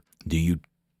were. Do you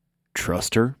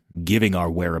trust her? Giving our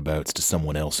whereabouts to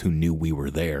someone else who knew we were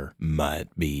there might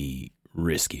be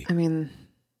risky. I mean,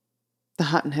 the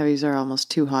Hot and Heavies are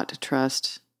almost too hot to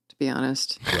trust, to be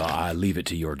honest. Well, I leave it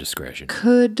to your discretion.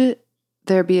 Could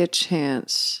there be a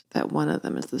chance that one of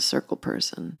them is the Circle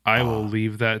person? I will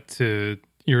leave that to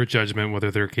your judgment whether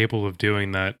they're capable of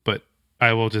doing that, but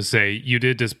I will just say you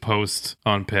did just post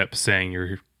on Pip saying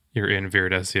you're in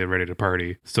Viridesia ready to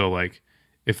party. So like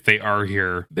if they are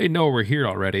here, they know we're here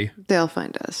already. They'll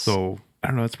find us. So I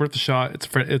don't know. It's worth a shot.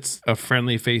 It's a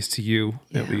friendly face to you,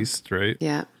 at least, right?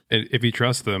 Yeah. If you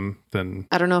trust them, then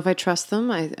I don't know if I trust them.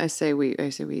 I say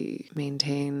we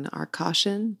maintain our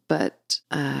caution, but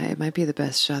it might be the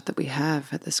best shot that we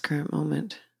have at this current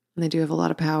moment. And they do have a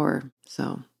lot of power,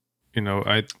 so you know,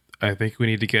 I think we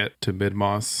need to get to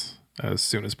Midmoss as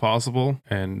soon as possible,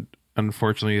 and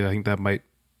unfortunately, I think that might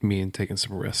mean taking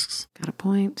some risks. Got a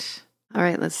point. All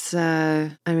right, let's,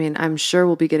 I'm sure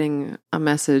we'll be getting a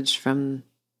message from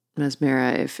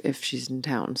Mesmera if she's in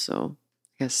town, so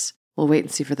I guess we'll wait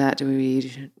and see for that.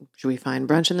 Should we find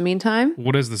brunch in the meantime?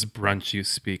 What is this brunch you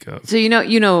speak of? So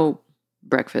you know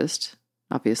breakfast,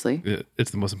 obviously.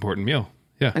 It's the most important meal.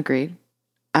 Yeah. Agreed.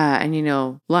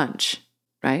 And lunch,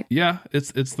 right? Yeah,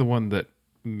 it's the one that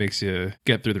makes you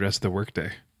get through the rest of the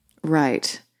workday.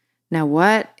 Right. Now,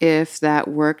 what if that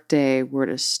workday were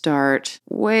to start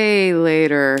way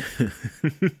later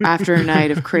after a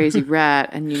night of Crazy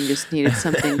Rat and you just needed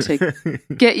something to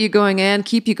get you going and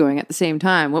keep you going at the same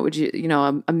time? What would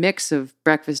a mix of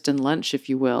breakfast and lunch, if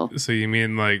you will. So you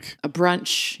mean like a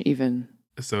brunch even?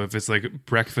 So if it's like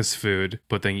breakfast food,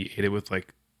 but then you ate it with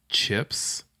like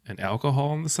chips and alcohol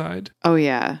on the side. Oh,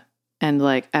 yeah. And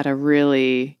like at a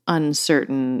really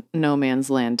uncertain no man's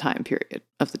land time period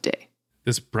of the day.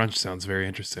 This brunch sounds very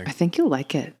interesting. I think you'll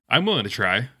like it. I'm willing to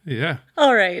try. Yeah.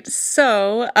 All right.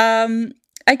 So,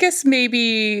 I guess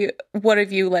maybe one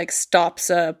of you like stops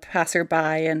a passerby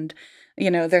and,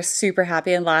 you know, they're super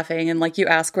happy and laughing. And like you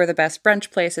ask where the best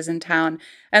brunch place is in town.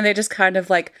 And they just kind of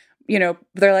like, you know,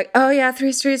 they're like, oh yeah,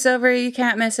 3 streets over, you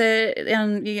can't miss it.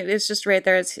 And it's just right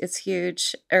there. It's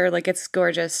huge, or like it's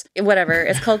gorgeous, whatever.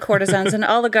 It's called Courtesans and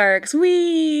Oligarchs.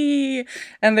 Whee!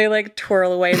 And they like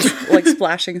twirl away, like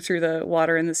splashing through the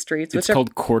water in the streets. It's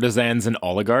called Courtesans and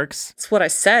Oligarchs? That's what I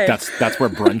said. That's where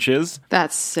brunch is?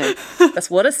 That's sick.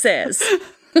 That's what it says.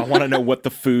 I want to know what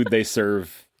the food they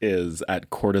serve is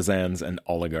at Courtesans and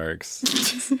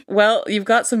Oligarchs. Well, you've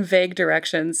got some vague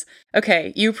directions.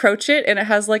 Okay, you approach it and it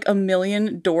has like a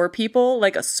million door people,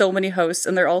 like so many hosts,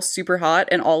 and they're all super hot,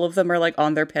 and all of them are like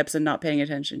on their pips and not paying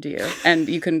attention to you. And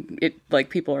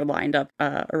people are lined up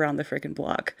around the freaking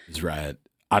block. That's right.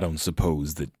 I don't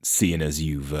suppose that seeing as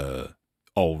you've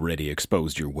already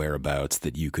exposed your whereabouts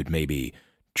that you could maybe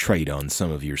trade on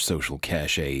some of your social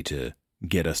cachet to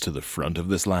get us to the front of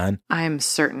this line? I am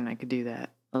certain I could do that.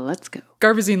 Let's go.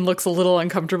 Garbazine looks a little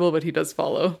uncomfortable, but he does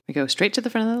follow. We go straight to the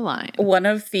front of the line. One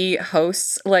of the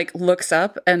hosts like looks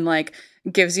up and like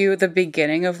gives you the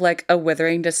beginning of like a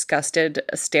withering, disgusted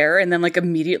stare, and then like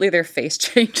immediately their face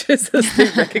changes as they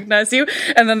recognize you,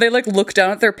 and then they like look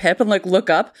down at their pip and like look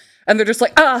up, and they're just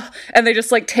like, and they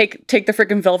just like take the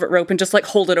freaking velvet rope and just like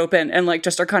hold it open and like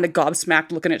just are kind of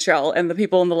gobsmacked looking at Shell, and the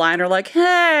people in the line are like,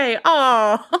 hey,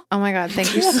 oh my god,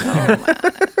 thank you so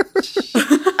much.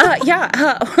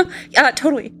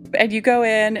 Totally. And you go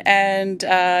in and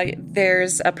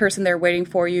there's a person there waiting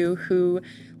for you who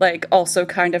like also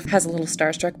kind of has a little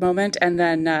starstruck moment, and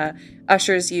then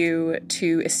ushers you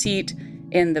to a seat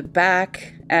in the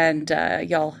back, and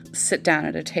y'all sit down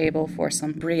at a table for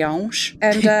some brioche.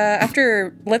 And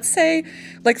after, let's say,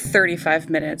 like 35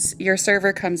 minutes, your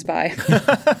server comes by.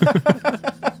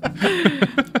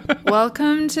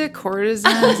 Welcome to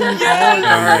Courtesans and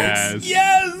Oligarchs.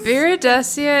 Yes!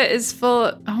 Viridesia is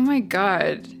full. Oh my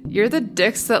god. You're the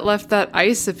dicks that left that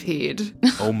isopede.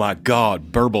 Oh my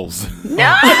god, burbles.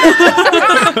 No!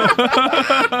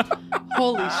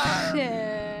 Holy shit.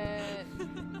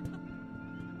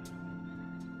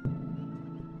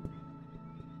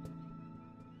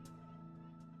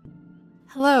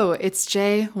 Hello, it's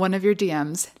Jay, one of your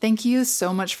DMs. Thank you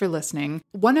so much for listening.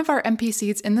 One of our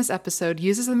NPCs in this episode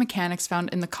uses the mechanics found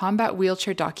in the combat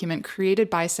wheelchair document created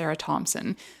by Sarah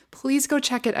Thompson. Please go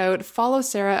check it out. Follow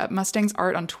Sarah at Mustang's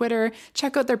Art on Twitter.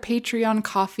 Check out their Patreon,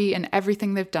 Ko-fi, and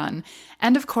everything they've done.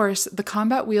 And of course, the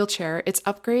combat wheelchair, its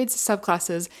upgrades,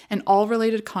 subclasses, and all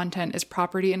related content is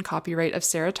property and copyright of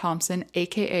Sarah Thompson,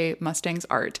 aka Mustang's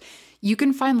Art. You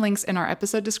can find links in our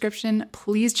episode description.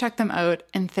 Please check them out,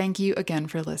 and thank you again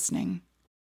for listening.